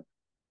area,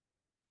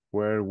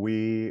 where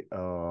we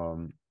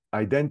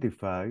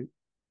identify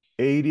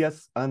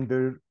areas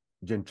under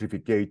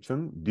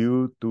gentrification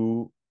due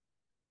to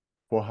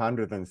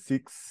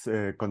 406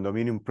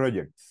 condominium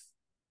projects.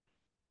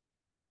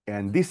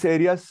 And these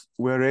areas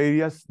were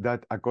areas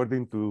that,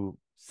 according to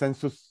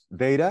census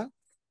data,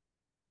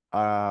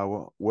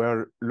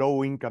 were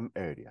low-income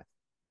areas.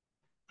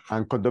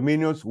 And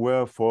condominiums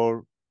were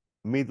for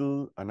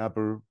middle and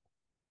upper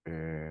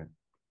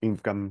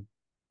income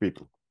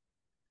people.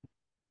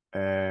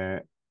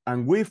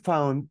 And we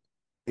found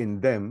in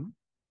them,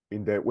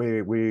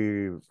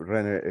 we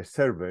ran a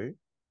survey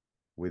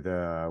with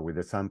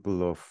a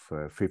sample of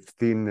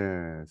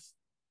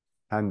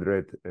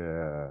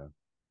 1,500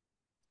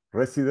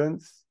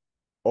 residents,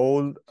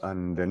 old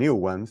and the new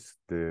ones,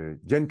 the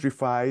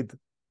gentrified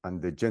and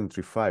the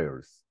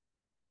gentrifiers.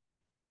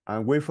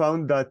 And we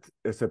found that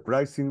a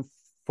surprising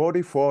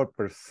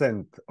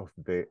 44% of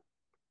the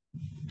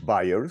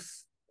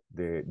buyers,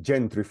 the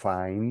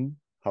gentrifying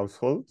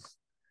households,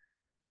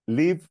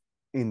 live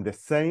in the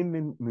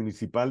same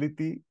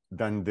municipality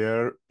than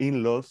their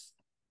in-laws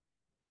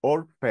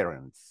or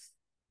parents.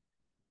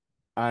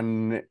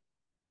 And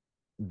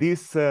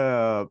this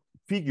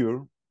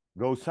figure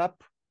goes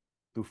up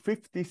to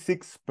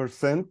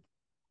 56%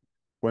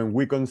 when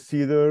we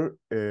consider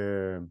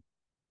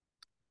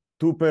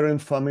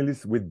two-parent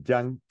families with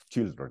young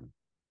children.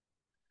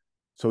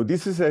 So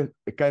this is a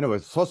kind of a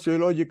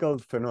sociological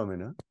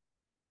phenomenon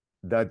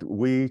that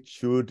we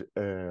should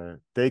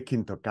take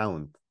into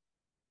account.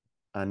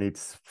 And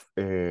it's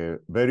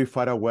very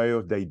far away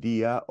of the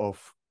idea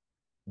of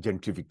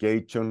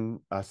gentrification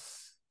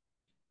as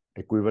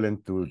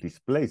equivalent to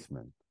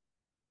displacement.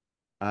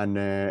 And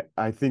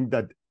I think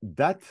that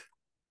that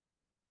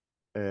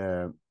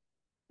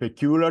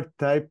peculiar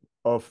type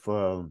of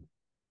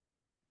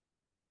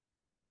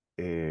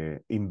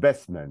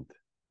investment,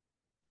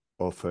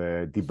 of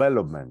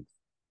development,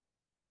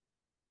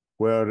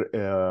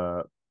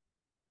 where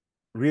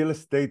real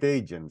estate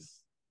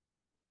agents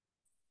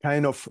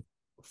kind of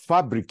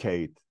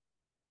fabricate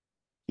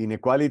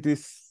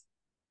inequalities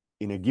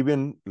in a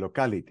given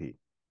locality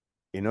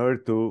in order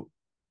to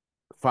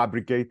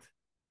fabricate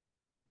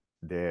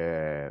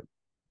the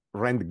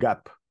rent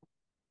gap,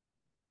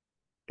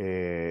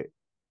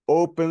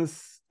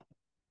 opens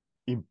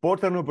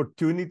important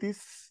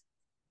opportunities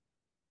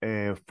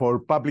for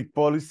public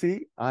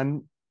policy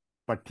and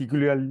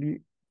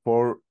particularly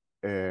for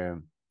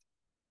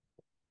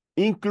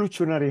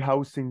inclusionary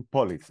housing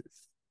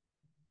policies.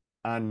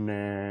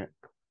 And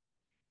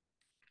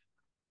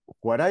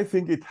what I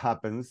think it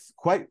happens,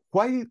 why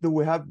do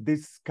we have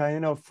this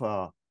kind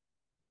of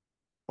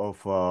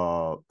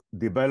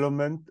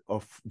development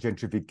of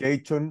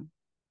gentrification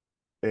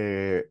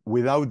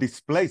without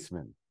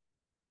displacement?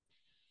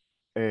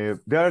 There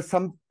are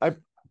some, I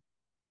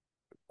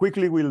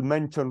quickly will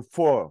mention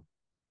four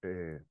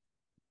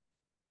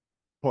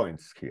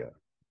points here.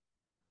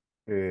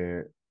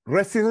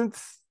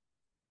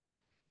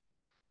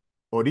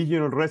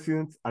 Original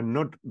residents are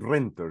not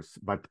renters,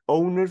 but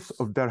owners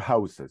of their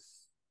houses,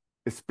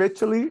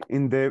 especially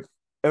in the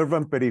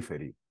urban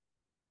periphery.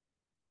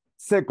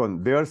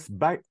 Second, there's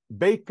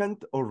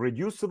vacant or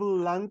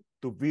reusable land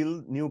to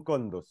build new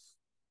condos,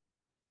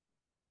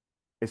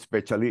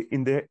 especially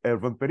in the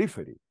urban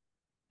periphery.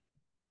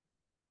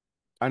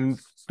 And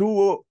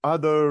two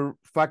other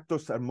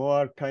factors are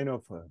more kind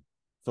of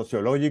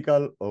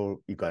sociological or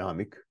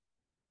economic.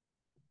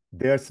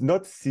 There's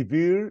not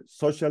severe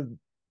social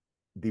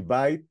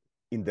divide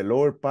in the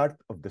lower part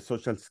of the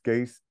social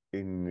scale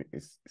in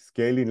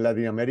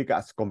Latin America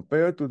as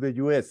compared to the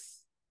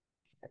US.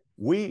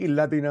 We in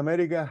Latin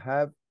America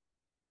have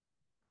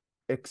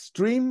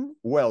extreme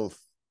wealth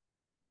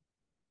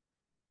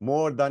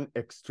more than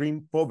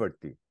extreme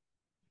poverty.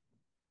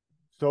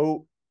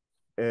 So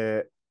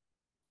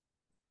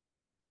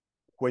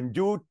when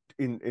you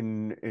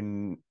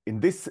in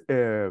these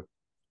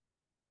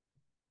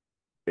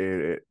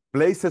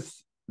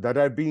places that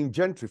are being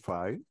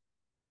gentrified,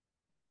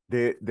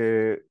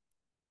 the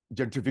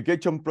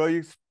gentrification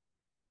projects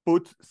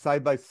put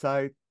side by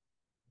side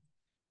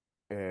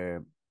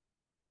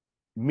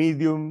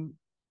medium,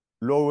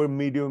 lower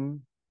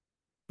medium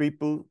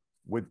people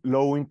with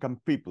low income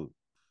people.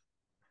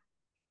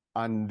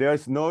 And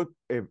there's not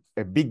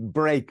a big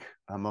break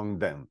among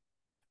them.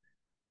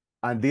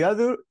 And the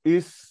other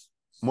is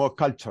more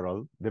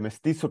cultural, the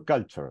mestizo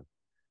culture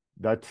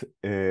that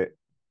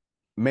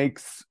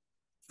makes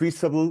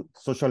feasible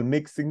social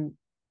mixing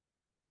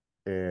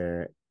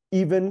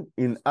even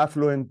in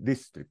affluent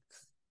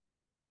districts.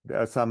 There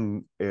are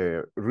some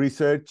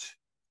research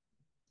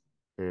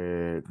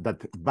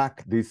that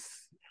back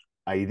these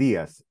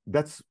ideas.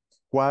 That's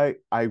why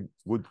I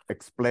would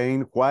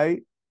explain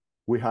why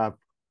we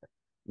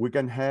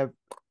can have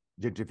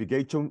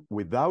gentrification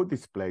without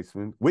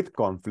displacement, with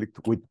conflict,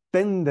 with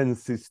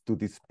tendencies to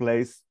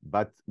displace,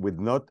 but with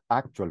not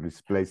actual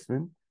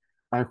displacement,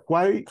 and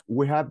why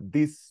we have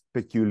this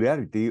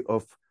peculiarity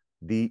of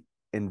the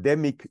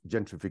endemic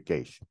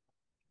gentrification.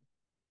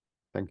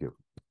 Thank you.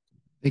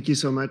 Thank you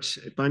so much,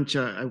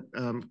 Pancha.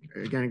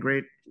 Again,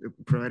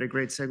 provide a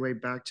great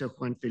segue back to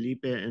Juan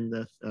Felipe and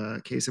the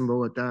case in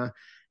Bogota,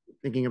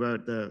 thinking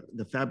about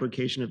the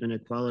fabrication of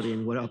inequality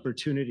and what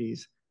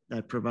opportunities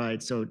that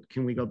provides. So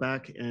can we go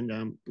back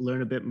and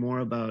learn a bit more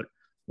about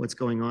what's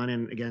going on,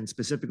 and again,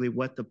 specifically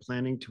what the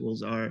planning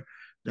tools are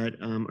that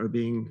are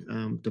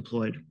being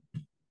deployed?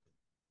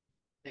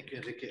 Thank you,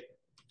 Enrique.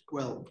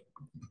 Well,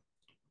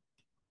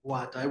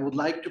 what I would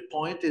like to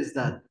point is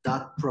that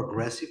that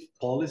progressive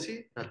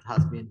policy that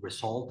has been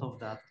result of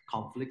that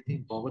conflict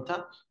in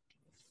Bogota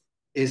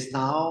is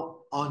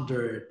now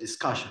under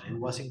discussion. It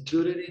was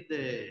included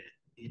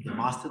in the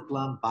master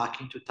plan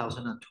back in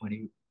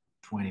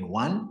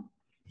 2021,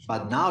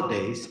 but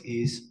nowadays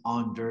is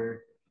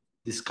under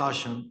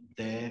discussion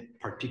the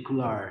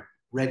particular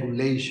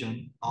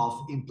regulation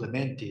of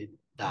implementing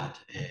that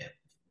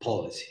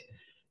policy.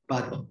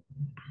 But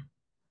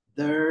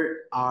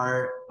there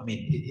are, I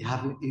mean, it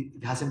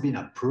hasn't been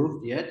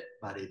approved yet,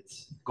 but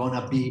it's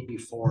gonna be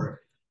before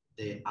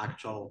the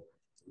actual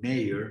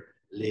mayor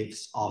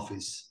leaves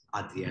office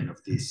at the end of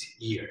this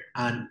year.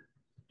 And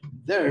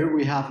there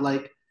we have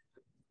like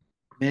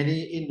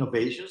many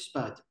innovations,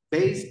 but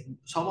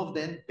some of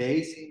them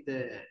based in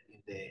the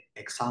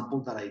example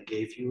that I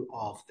gave you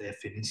of the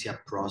Phoenicia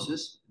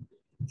process.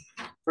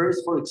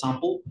 First, for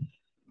example,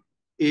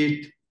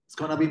 it's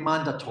going to be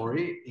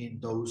mandatory in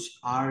those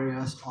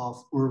areas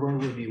of urban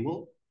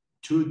renewal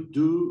to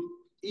do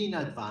in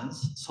advance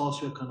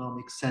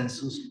socioeconomic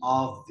census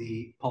of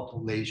the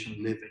population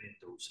living in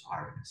those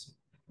areas.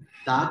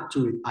 That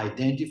to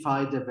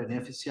identify the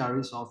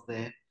beneficiaries of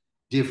the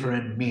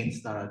different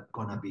means that are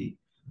going to be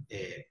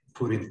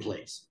put in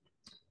place.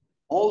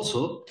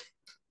 Also,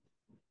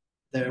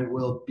 there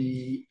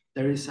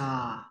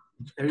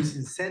is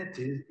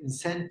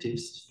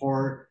incentives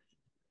for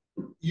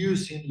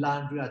using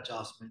land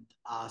readjustment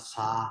as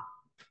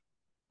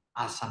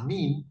a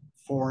mean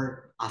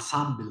for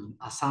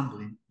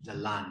assembling the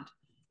land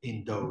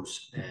in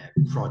those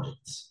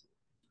projects.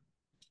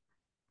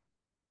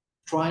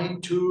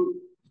 Trying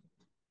to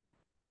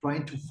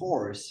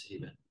force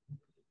even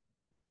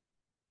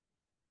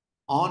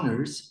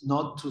owners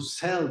not to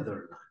sell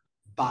their land,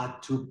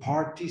 but to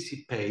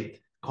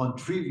participate,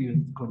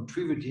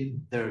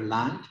 contributing their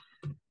land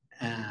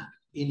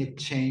in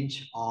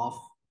exchange of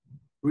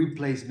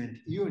replacement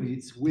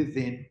units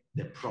within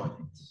the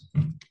projects.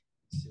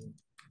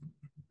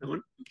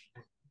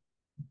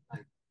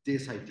 Like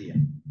this idea.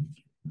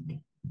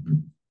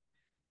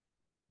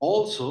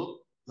 Also,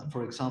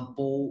 for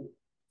example,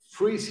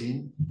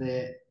 freezing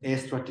the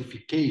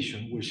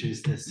stratification, which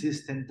is the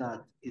system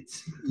that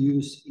it's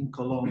used in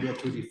Colombia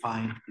to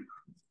define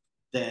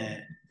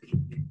the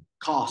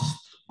cost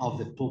of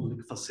the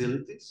public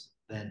facilities,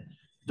 then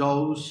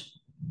those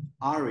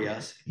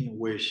areas in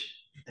which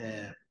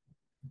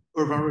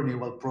urban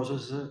renewal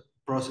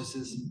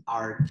processes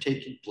are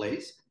taking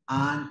place,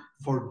 and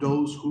for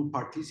those who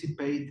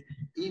participate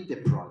in the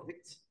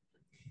projects,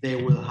 they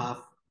will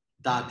have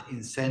that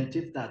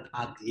incentive that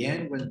at the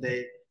end, when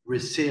they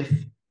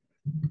receive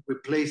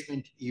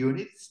replacement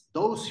units,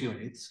 those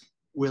units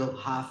will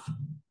have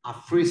a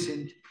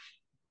freezing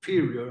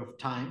period of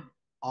time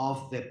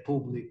of the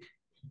public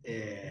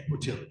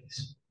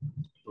utilities.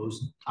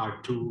 Those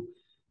are two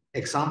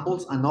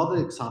examples.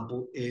 Another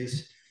example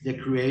is the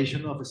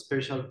creation of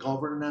special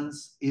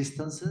governance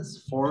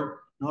instances for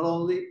not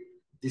only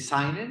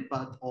designing,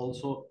 but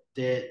also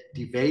the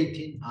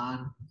debating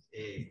and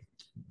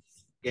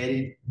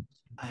getting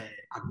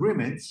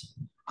agreements,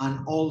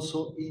 and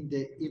also in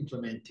the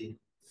implementing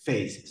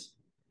phases.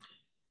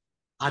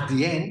 At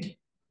the end,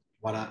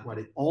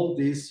 all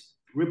this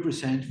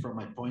represent from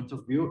my point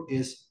of view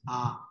is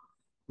a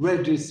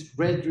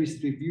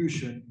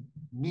redistribution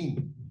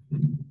mean,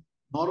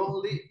 not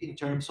only in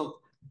terms of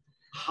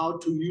how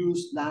to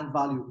use land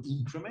value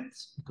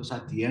increments, because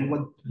at the end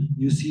what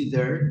you see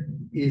there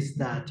is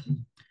that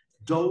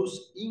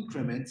those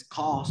increments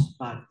cost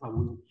by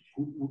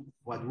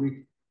what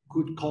we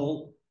could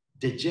call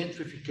the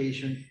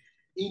gentrification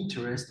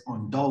interest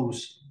on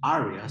those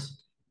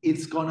areas.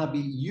 It's gonna be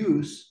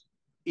used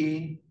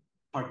in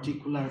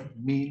particular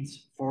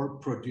means for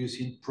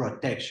producing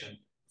protection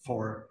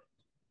for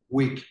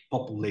weak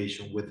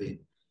population within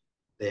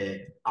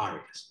the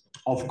areas.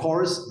 Of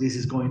course, this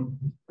is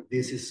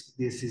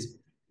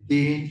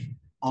being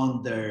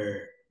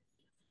under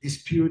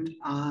dispute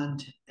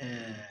and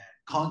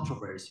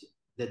controversy.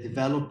 The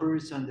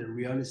developers and the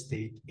real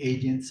estate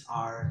agents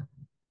are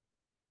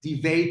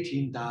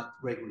debating that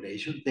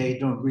regulation. They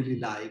don't really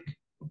like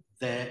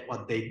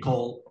what they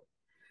call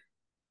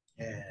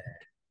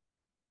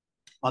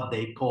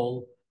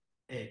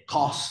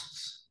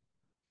costs,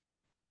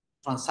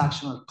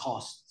 transactional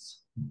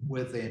costs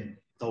within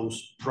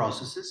those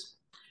processes.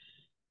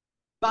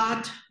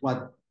 But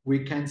what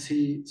we can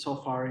see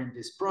so far in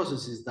this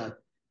process is that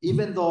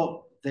even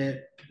though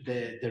the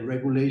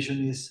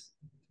regulation is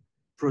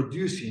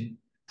producing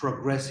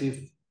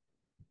progressive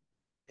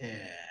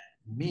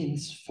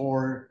means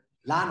for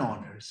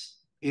landowners,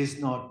 is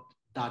not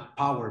that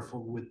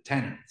powerful with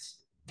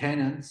tenants.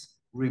 Tenants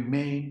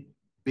remain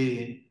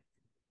being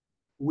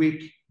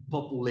weak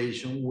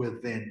population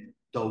within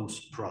those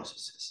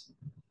processes.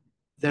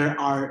 There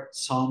are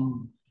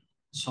some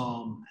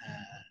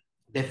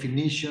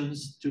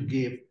definitions to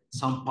give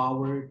some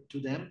power to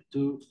them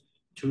to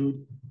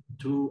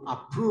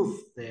approve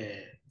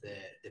the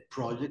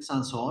projects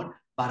and so on,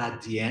 but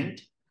at the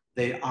end,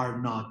 they are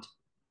not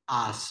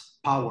as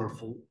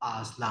powerful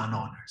as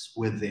landowners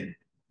within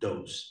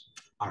those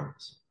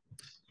areas.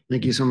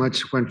 Thank you so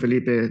much, Juan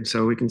Felipe.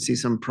 So we can see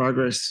some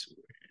progress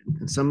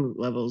in some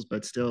levels,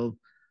 but still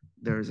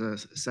there's a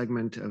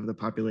segment of the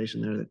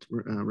population there that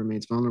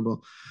remains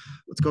vulnerable.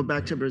 Let's go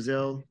back to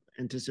Brazil,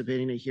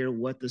 anticipating to hear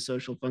what the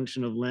social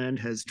function of land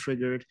has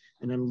triggered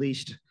and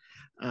unleashed.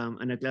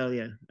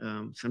 Anaclaudia,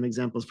 some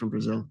examples from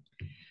Brazil.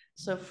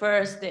 So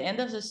first, the end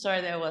of the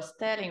story that I was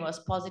telling was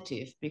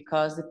positive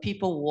because the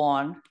people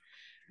won.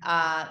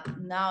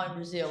 Now in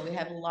Brazil, we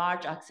have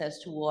large access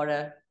to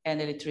water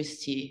and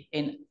electricity,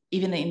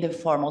 even in the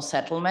formal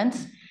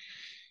settlements.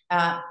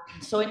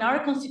 So in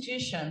our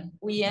constitution,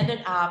 we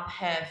ended up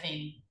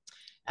having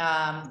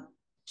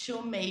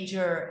two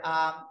major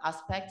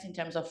aspects in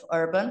terms of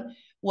urban.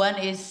 One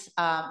is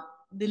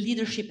the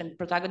leadership and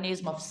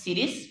protagonism of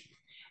cities.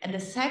 And the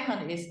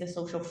second is the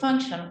social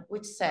function,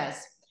 which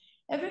says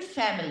every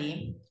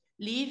family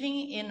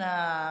living in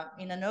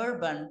an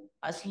urban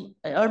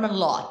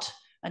lot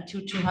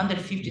until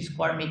 250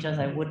 square meters.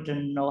 I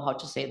wouldn't know how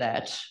to say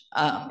that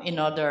in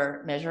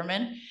other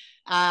measurement.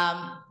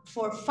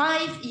 For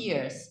 5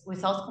 years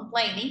without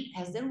complaining,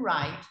 has the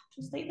right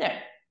to stay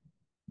there.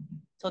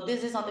 So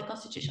this is on the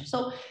Constitution.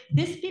 So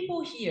these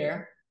people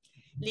here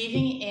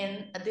living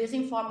in this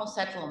informal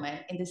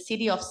settlement in the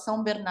city of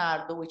São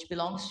Bernardo, which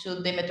belongs to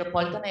the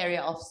metropolitan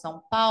area of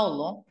São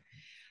Paulo,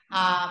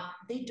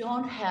 they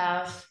don't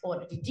have,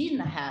 or they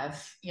didn't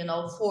have, you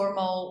know,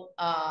 formal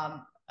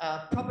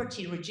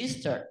property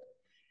register.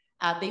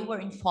 They were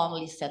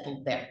informally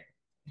settled there.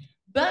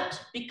 But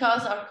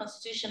because our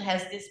Constitution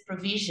has this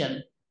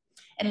provision,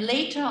 and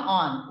later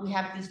on we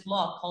have this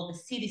law called the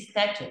City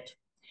Statute,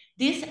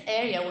 this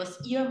area was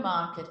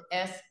earmarked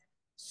as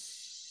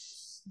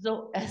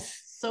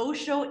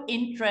social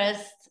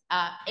interest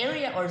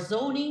area or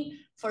zoning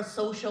for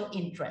social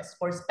interest,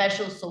 for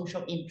special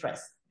social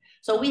interest.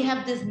 So we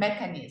have this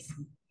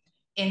mechanism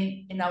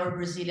in our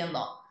Brazilian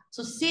law.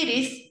 So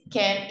cities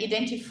can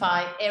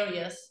identify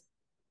areas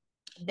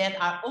that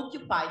are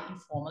occupied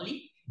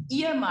informally,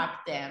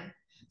 earmark them,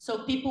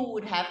 so people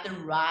would have the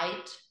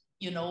right,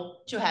 you know,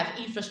 to have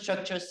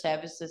infrastructure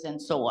services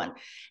and so on.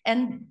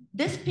 And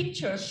this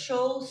picture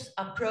shows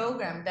a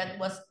program that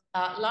was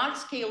large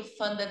scale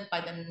funded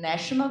by the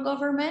national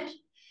government.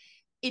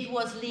 It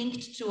was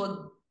linked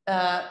to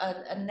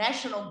a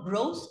national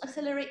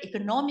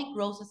economic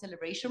growth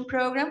acceleration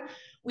program.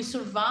 We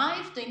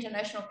survived the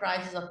international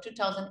crisis of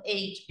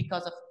 2008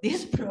 because of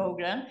this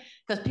program,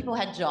 because people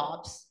had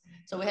jobs.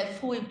 So we had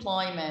full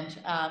employment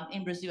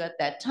in Brazil at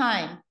that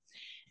time.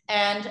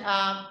 And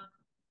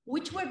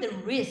which were the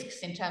risks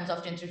in terms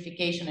of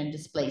gentrification and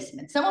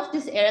displacement? Some of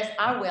these areas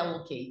are well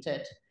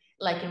located,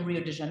 like in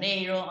Rio de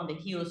Janeiro, on the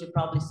hills, you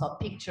probably saw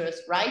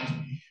pictures, right?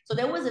 So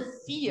there was a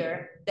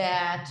fear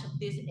that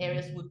these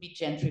areas would be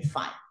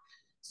gentrified.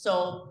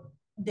 So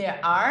there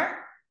are,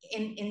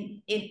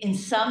 in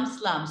some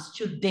slums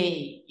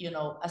today, you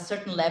know, a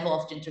certain level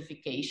of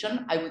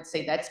gentrification, I would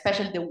say that,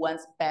 especially the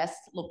ones best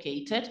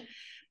located.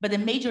 But the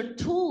major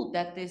tool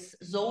that this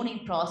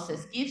zoning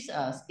process gives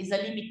us is a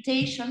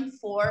limitation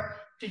for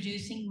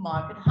producing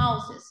market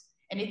houses.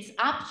 And it's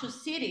up to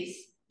cities,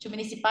 to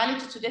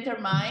municipalities to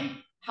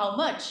determine how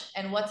much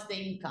and what's the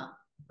income,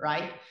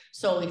 right?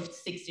 So if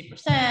it's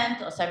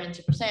 60% or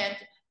 70%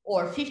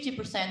 or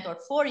 50% or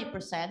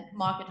 40%,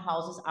 market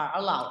houses are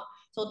allowed.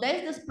 So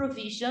there's this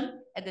provision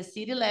at the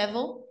city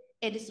level.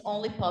 It is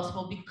only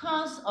possible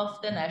because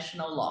of the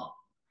national law.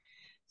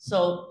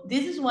 So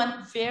this is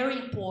one very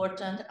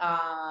important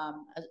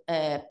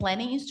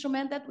planning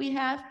instrument that we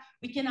have.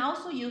 We can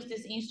also use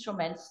this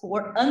instrument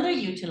for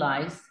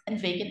underutilized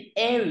and vacant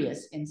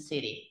areas in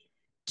city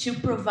to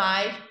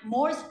provide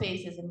more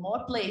spaces and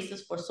more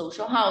places for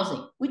social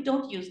housing. We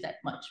don't use that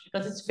much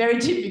because it's very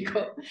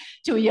difficult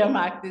to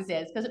earmark these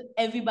areas because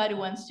everybody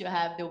wants to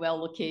have the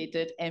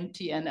well-located,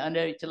 empty and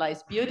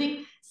underutilized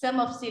building.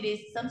 Some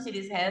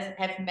cities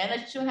have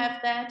managed to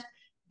have that.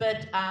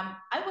 But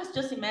I was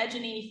just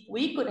imagining if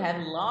we could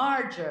have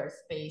larger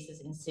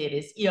spaces in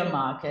cities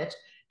earmarked,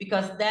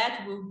 because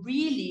that will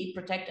really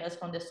protect us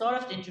from the sort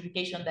of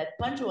gentrification that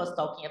Pancho was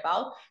talking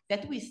about,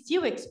 that we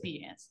still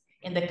experience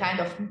in the kind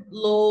of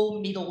low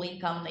middle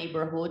income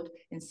neighborhood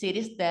in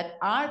cities that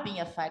are being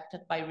affected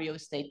by real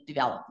estate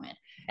development.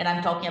 And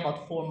I'm talking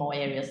about formal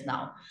areas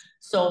now.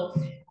 So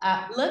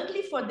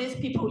luckily for these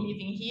people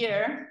living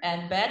here,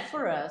 and bad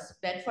for us,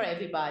 bad for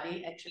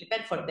everybody, actually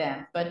bad for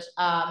them, but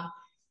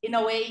in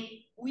a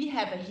way, we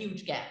have a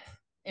huge gap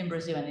in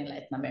Brazil and in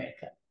Latin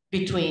America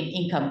between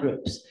income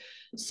groups.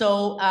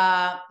 So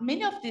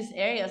many of these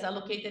areas are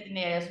located in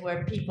areas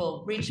where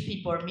people, rich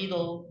people or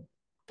middle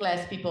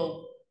class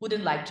people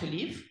wouldn't like to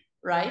live,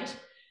 right?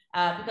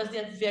 Because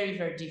they're very,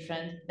 very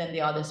different than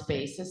the other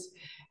spaces.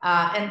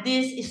 And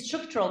this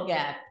structural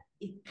gap,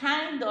 it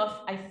kind of,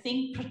 I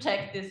think,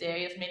 protects these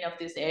areas, many of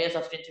these areas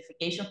of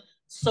gentrification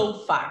so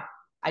far.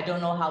 I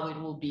don't know how it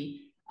will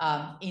be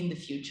in the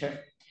future.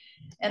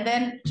 And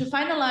then to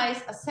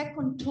finalize, a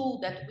second tool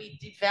that we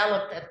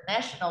developed at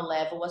national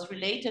level was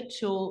related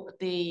to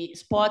the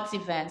sports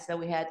events that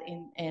we had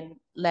in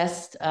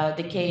last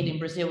decade in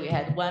Brazil. We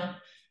had one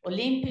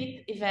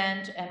Olympic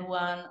event and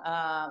one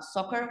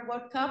soccer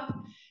World Cup.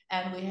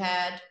 And we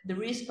had the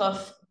risk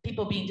of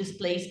people being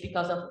displaced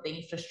because of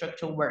the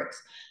infrastructure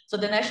works. So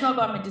the national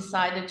government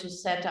decided to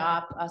set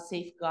up a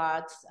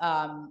safeguards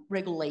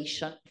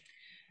regulation.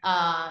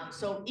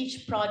 So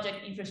each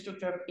project,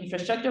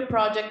 infrastructure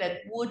project that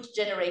would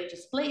generate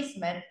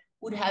displacement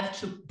would have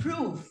to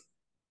prove,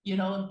 you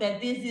know, that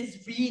this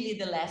is really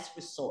the last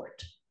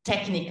resort,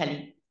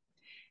 technically.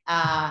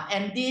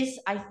 And this,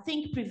 I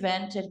think,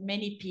 prevented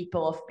many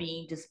people of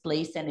being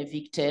displaced and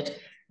evicted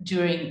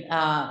during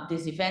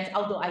these events,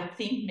 although I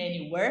think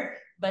many were,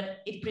 but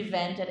it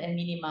prevented and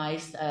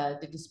minimized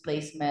the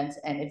displacements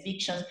and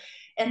evictions.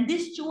 And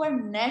these two are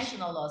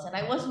national laws. And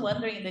I was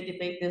wondering in the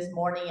debate this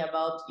morning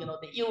about, you know,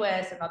 the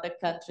US and other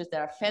countries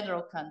that are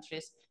federal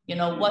countries, you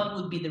know, what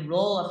would be the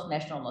role of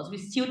national laws? We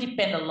still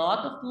depend a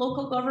lot of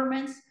local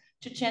governments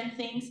to change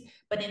things.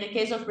 But in the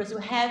case of Brazil,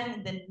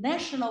 having the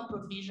national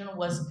provision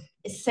was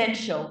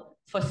essential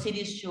for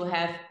cities to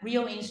have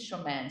real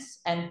instruments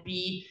and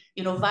be,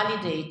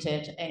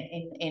 validated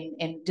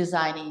in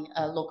designing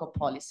local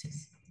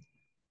policies.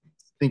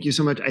 Thank you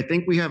so much. I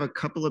think we have a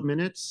couple of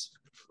minutes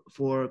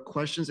for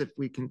questions. If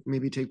we can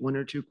maybe take one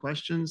or two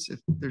questions, if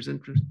there's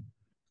interest.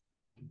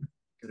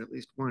 Get at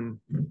least one.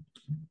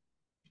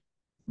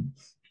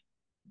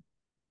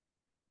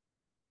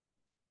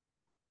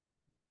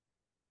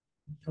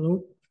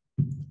 Hello,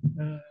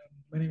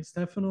 my name is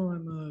Stefano.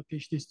 I'm a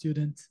PhD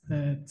student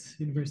at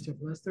University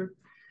of Leicester.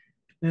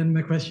 And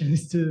my question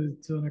is to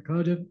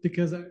Anaclaudia,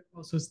 because I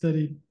also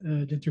studied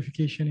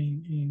gentrification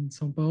in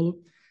São Paulo.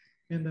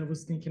 And I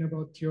was thinking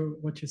about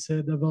what you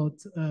said about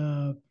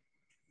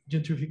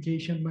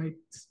gentrification might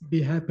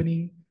be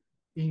happening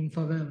in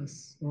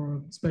favelas,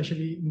 or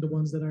especially in the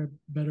ones that are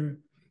better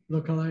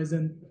localized,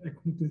 and I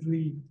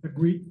completely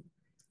agree.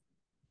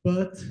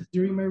 But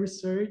during my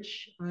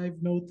research, I've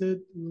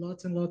noted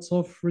lots and lots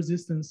of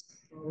resistance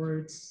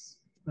towards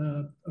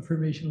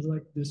affirmations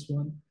like this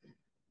one,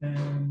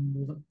 and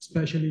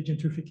especially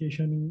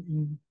gentrification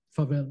in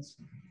favelas.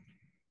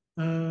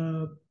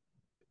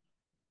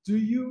 Do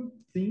you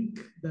think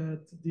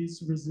that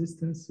these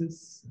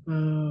resistances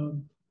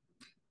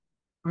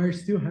are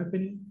still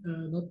happening,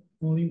 not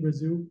only in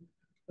Brazil,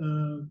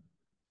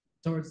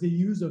 towards the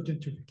use of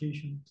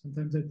gentrification?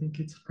 Sometimes I think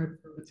it's hard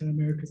for Latin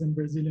Americans and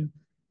Brazilian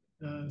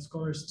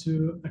scholars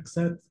to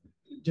accept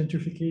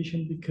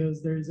gentrification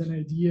because there is an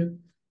idea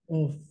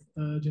of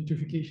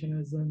gentrification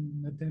as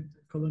an attempt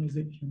at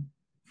colonization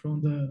from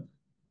the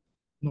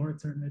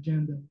Northern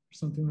agenda or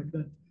something like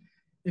that.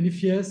 And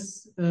if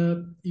yes,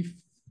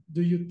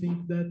 do you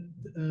think that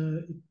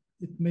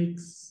it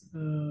makes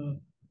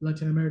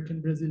Latin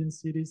American Brazilian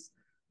cities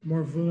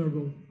more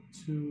vulnerable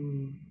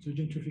to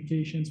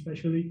gentrification,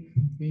 especially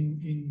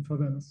in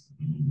favelas?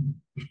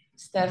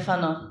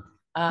 Stefano,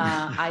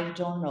 I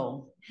don't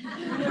know.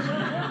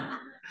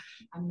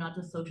 I'm not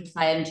a social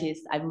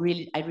scientist. I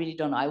really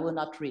don't know. I will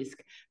not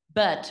risk.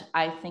 But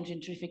I think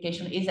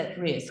gentrification is at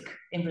risk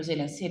in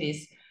Brazilian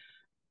cities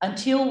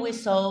until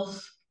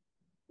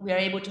we are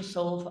able to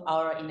solve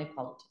our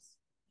inequalities.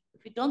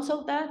 If we don't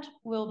solve that,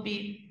 we'll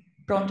be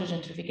prone to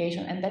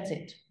gentrification, and that's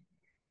it.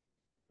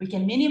 We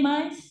can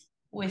minimize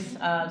with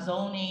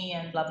zoning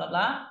and blah, blah,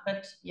 blah,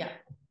 but yeah,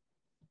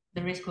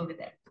 the risk will be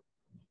there.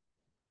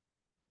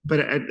 But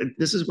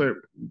this is where,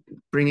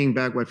 bringing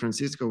back what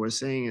Francisco was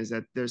saying, is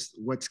that there's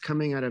what's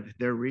coming out of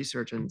their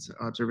research and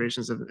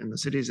observations in the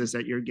cities is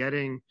that you're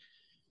getting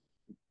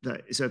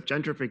so if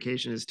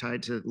gentrification is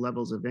tied to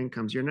levels of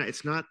incomes,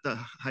 it's not the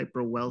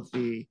hyper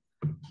wealthy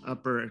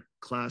upper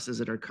classes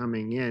that are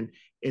coming in.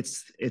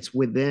 It's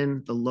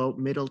within the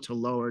middle to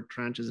lower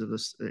tranches of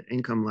this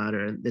income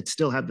ladder, and it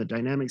still have the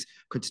dynamics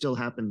could still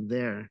happen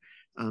there.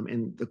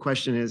 And the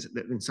question is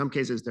that in some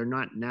cases they're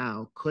not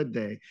now, could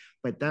they?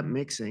 But that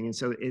mixing, and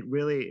so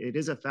it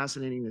is a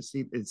fascinating to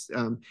see.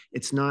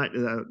 It's not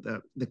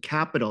the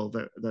capital,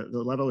 the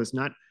level is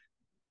not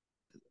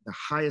the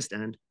highest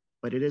end,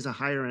 but it is a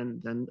higher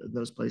end than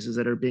those places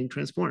that are being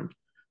transformed.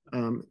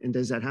 And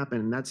does that happen?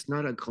 And that's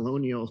not a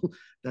colonial.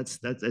 That's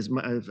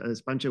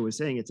as Pancho was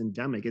saying, it's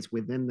endemic. It's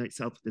within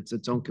itself. It's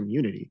its own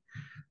community.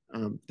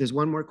 There's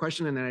one more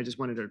question, and then I just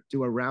wanted to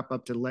do a wrap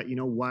up to let you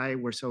know why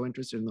we're so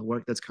interested in the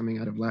work that's coming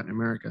out of Latin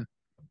America.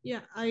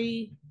 Yeah,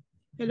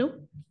 hello.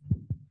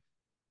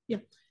 Yeah,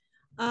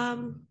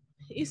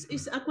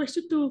 it's a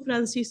question to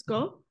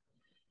Francisco.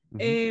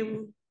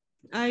 Mm-hmm.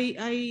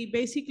 I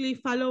basically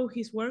follow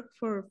his work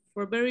for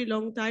a very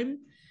long time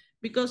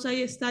because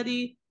I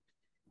study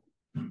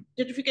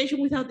gentrification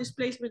without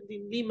displacement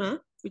in Lima,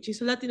 which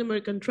is a Latin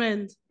American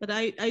trend. But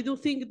I do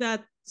think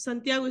that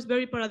Santiago is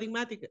very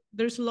paradigmatic.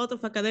 There's a lot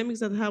of academics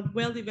that have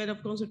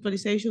well-developed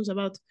conceptualizations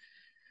about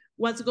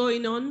what's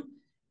going on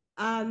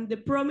and the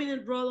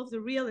prominent role of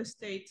the real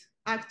estate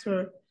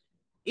actor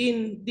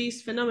in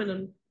this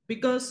phenomenon.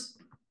 Because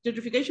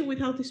gentrification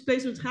without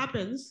displacement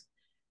happens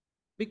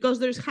because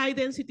there's high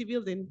density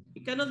building.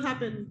 It cannot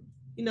happen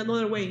in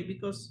another way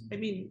because, I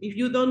mean, if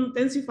you don't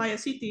densify a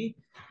city,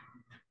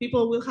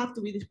 people will have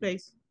to be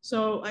displaced.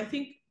 So I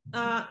think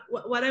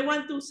what I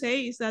want to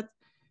say is that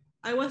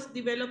I was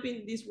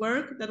developing this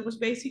work that was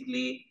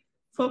basically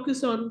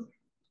focused on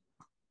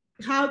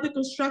how the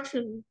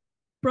construction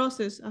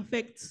process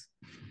affects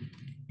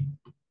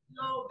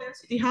low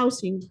density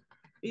housing.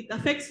 It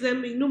affects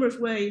them in numerous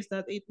ways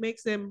that it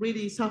makes them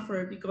really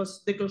suffer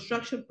because the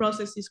construction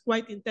process is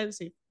quite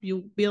intensive.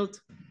 You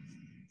build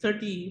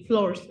 30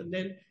 floors and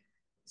then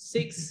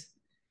 6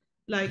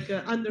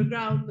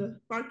 underground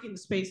parking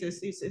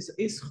spaces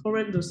is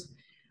horrendous.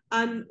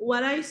 And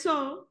what I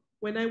saw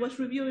when I was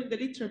reviewing the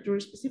literature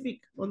specific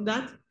on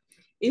that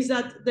is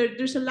that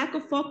there's a lack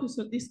of focus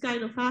on this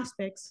kind of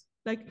aspects.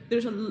 Like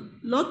there's a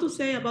lot to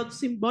say about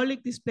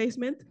symbolic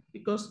displacement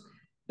because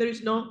there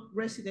is no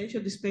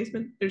residential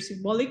displacement. There's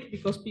symbolic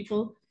because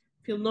people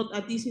feel not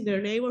at ease in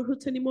their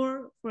neighborhoods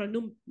anymore for a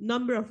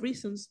number of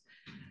reasons.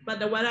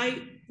 But what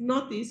I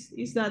noticed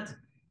is that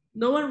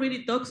no one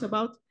really talks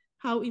about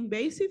how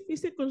invasive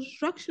is the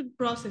construction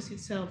process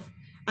itself.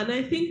 And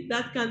I think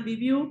that can be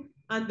viewed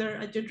under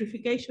a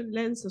gentrification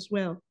lens as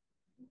well.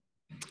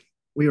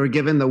 We were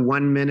given the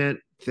 1 minute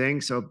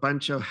thing, so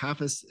Pancho,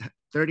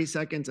 30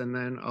 seconds, and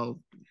then I'll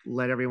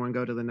let everyone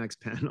go to the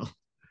next panel.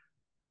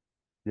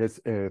 Yes,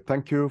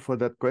 thank you for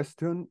that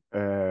question.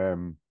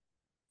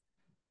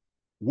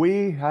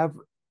 We have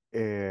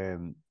a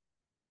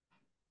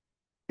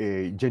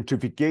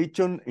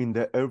gentrification in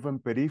the urban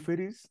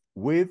peripheries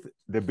with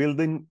the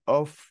building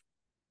of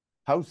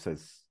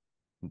houses,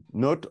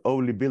 not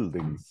only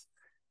buildings.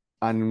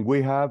 And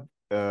we have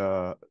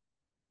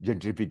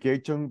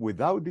gentrification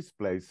without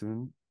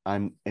displacement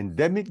and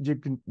endemic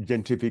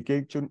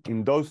gentrification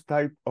in those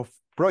type of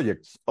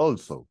projects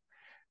also.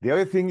 The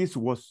other thing is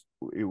with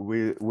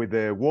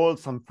the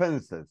walls and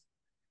fences.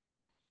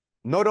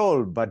 Not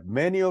all, but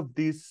many of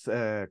these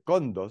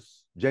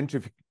condos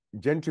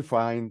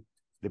gentrifying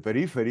the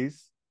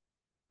peripheries,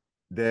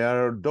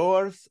 their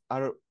doors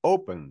are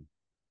open.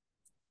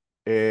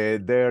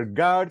 Their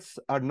guards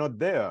are not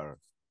there.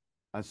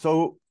 And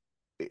so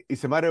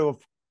it's a matter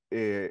of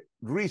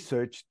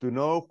research to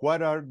know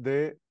what are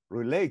the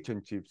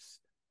relationships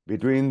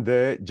between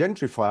the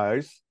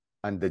gentrifiers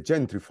and the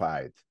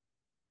gentrified.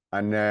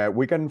 And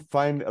we can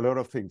find a lot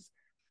of things.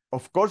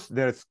 Of course,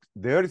 there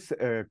is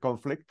a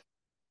conflict.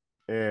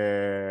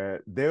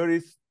 There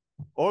is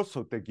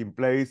also taking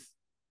place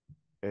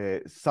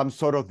some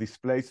sort of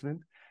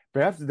displacement.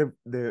 Perhaps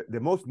the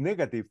most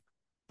negative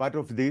part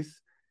of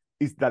this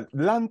is that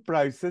land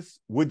prices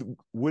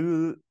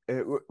will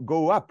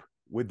go up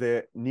with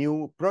the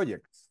new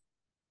projects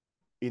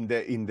in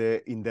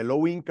the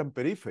low-income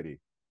periphery.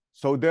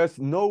 So there's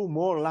no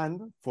more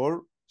land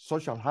for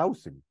social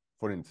housing,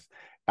 for instance.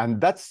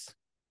 And that's,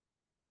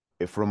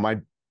 from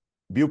my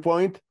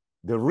viewpoint,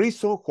 the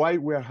reason why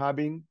we're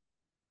having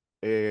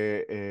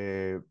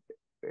a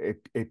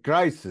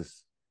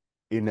crisis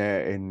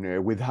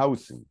with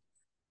housing,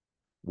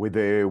 with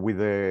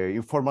the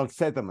informal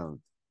settlement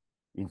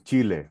in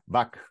Chile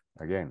back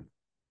again.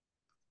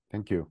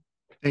 Thank you.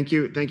 Thank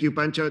you,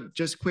 Pancho.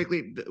 Just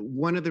quickly,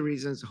 one of the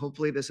reasons,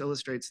 hopefully this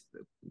illustrates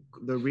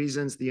the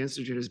reasons the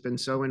Institute has been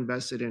so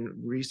invested in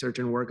research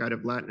and work out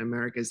of Latin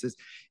America is this: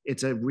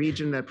 it's a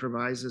region that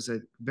provides us a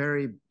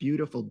very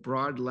beautiful,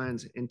 broad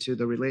lens into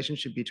the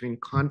relationship between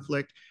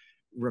conflict,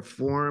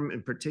 reform,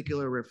 in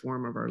particular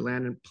reform of our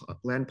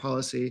land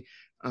policy,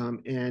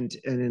 and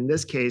in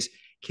this case,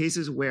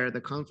 cases where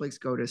the conflicts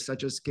go to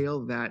such a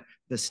scale that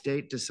the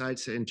state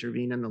decides to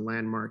intervene in the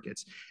land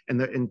markets.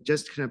 And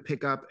just kind of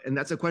pick up, and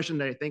that's a question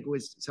that I think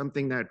was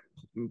something that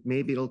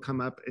maybe it'll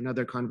come up in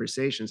other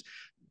conversations.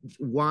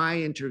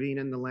 Why intervene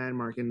in the land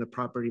market, in the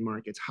property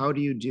markets? How do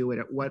you do it?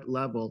 At what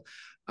level?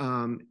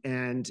 And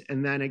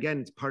then again,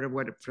 it's part of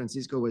what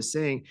Francisco was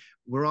saying.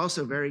 We're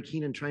also very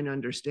keen in trying to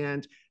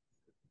understand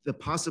the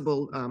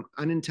possible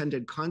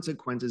unintended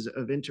consequences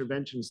of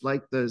interventions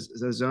like the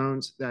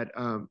zones that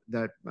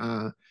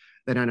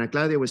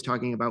Anaclaudia was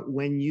talking about.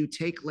 When you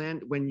take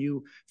land, when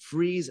you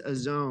freeze a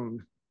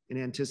zone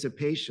in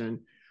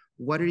anticipation,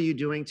 what are you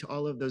doing to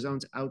all of those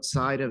zones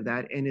outside of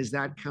that? And is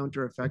that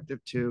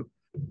counter-effective to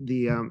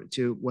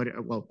to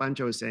what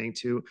Pancho was saying,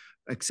 to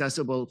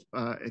accessible,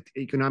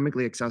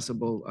 economically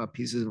accessible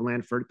pieces of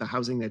land for the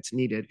housing that's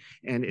needed?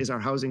 And is our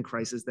housing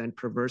crisis then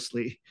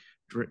perversely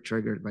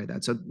triggered by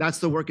that? So that's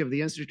the work of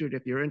the Institute.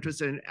 If you're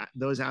interested in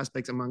those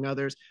aspects, among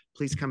others,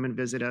 please come and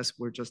visit us.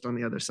 We're just on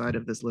the other side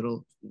of this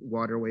little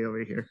waterway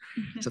over here.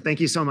 So thank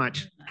you so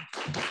much.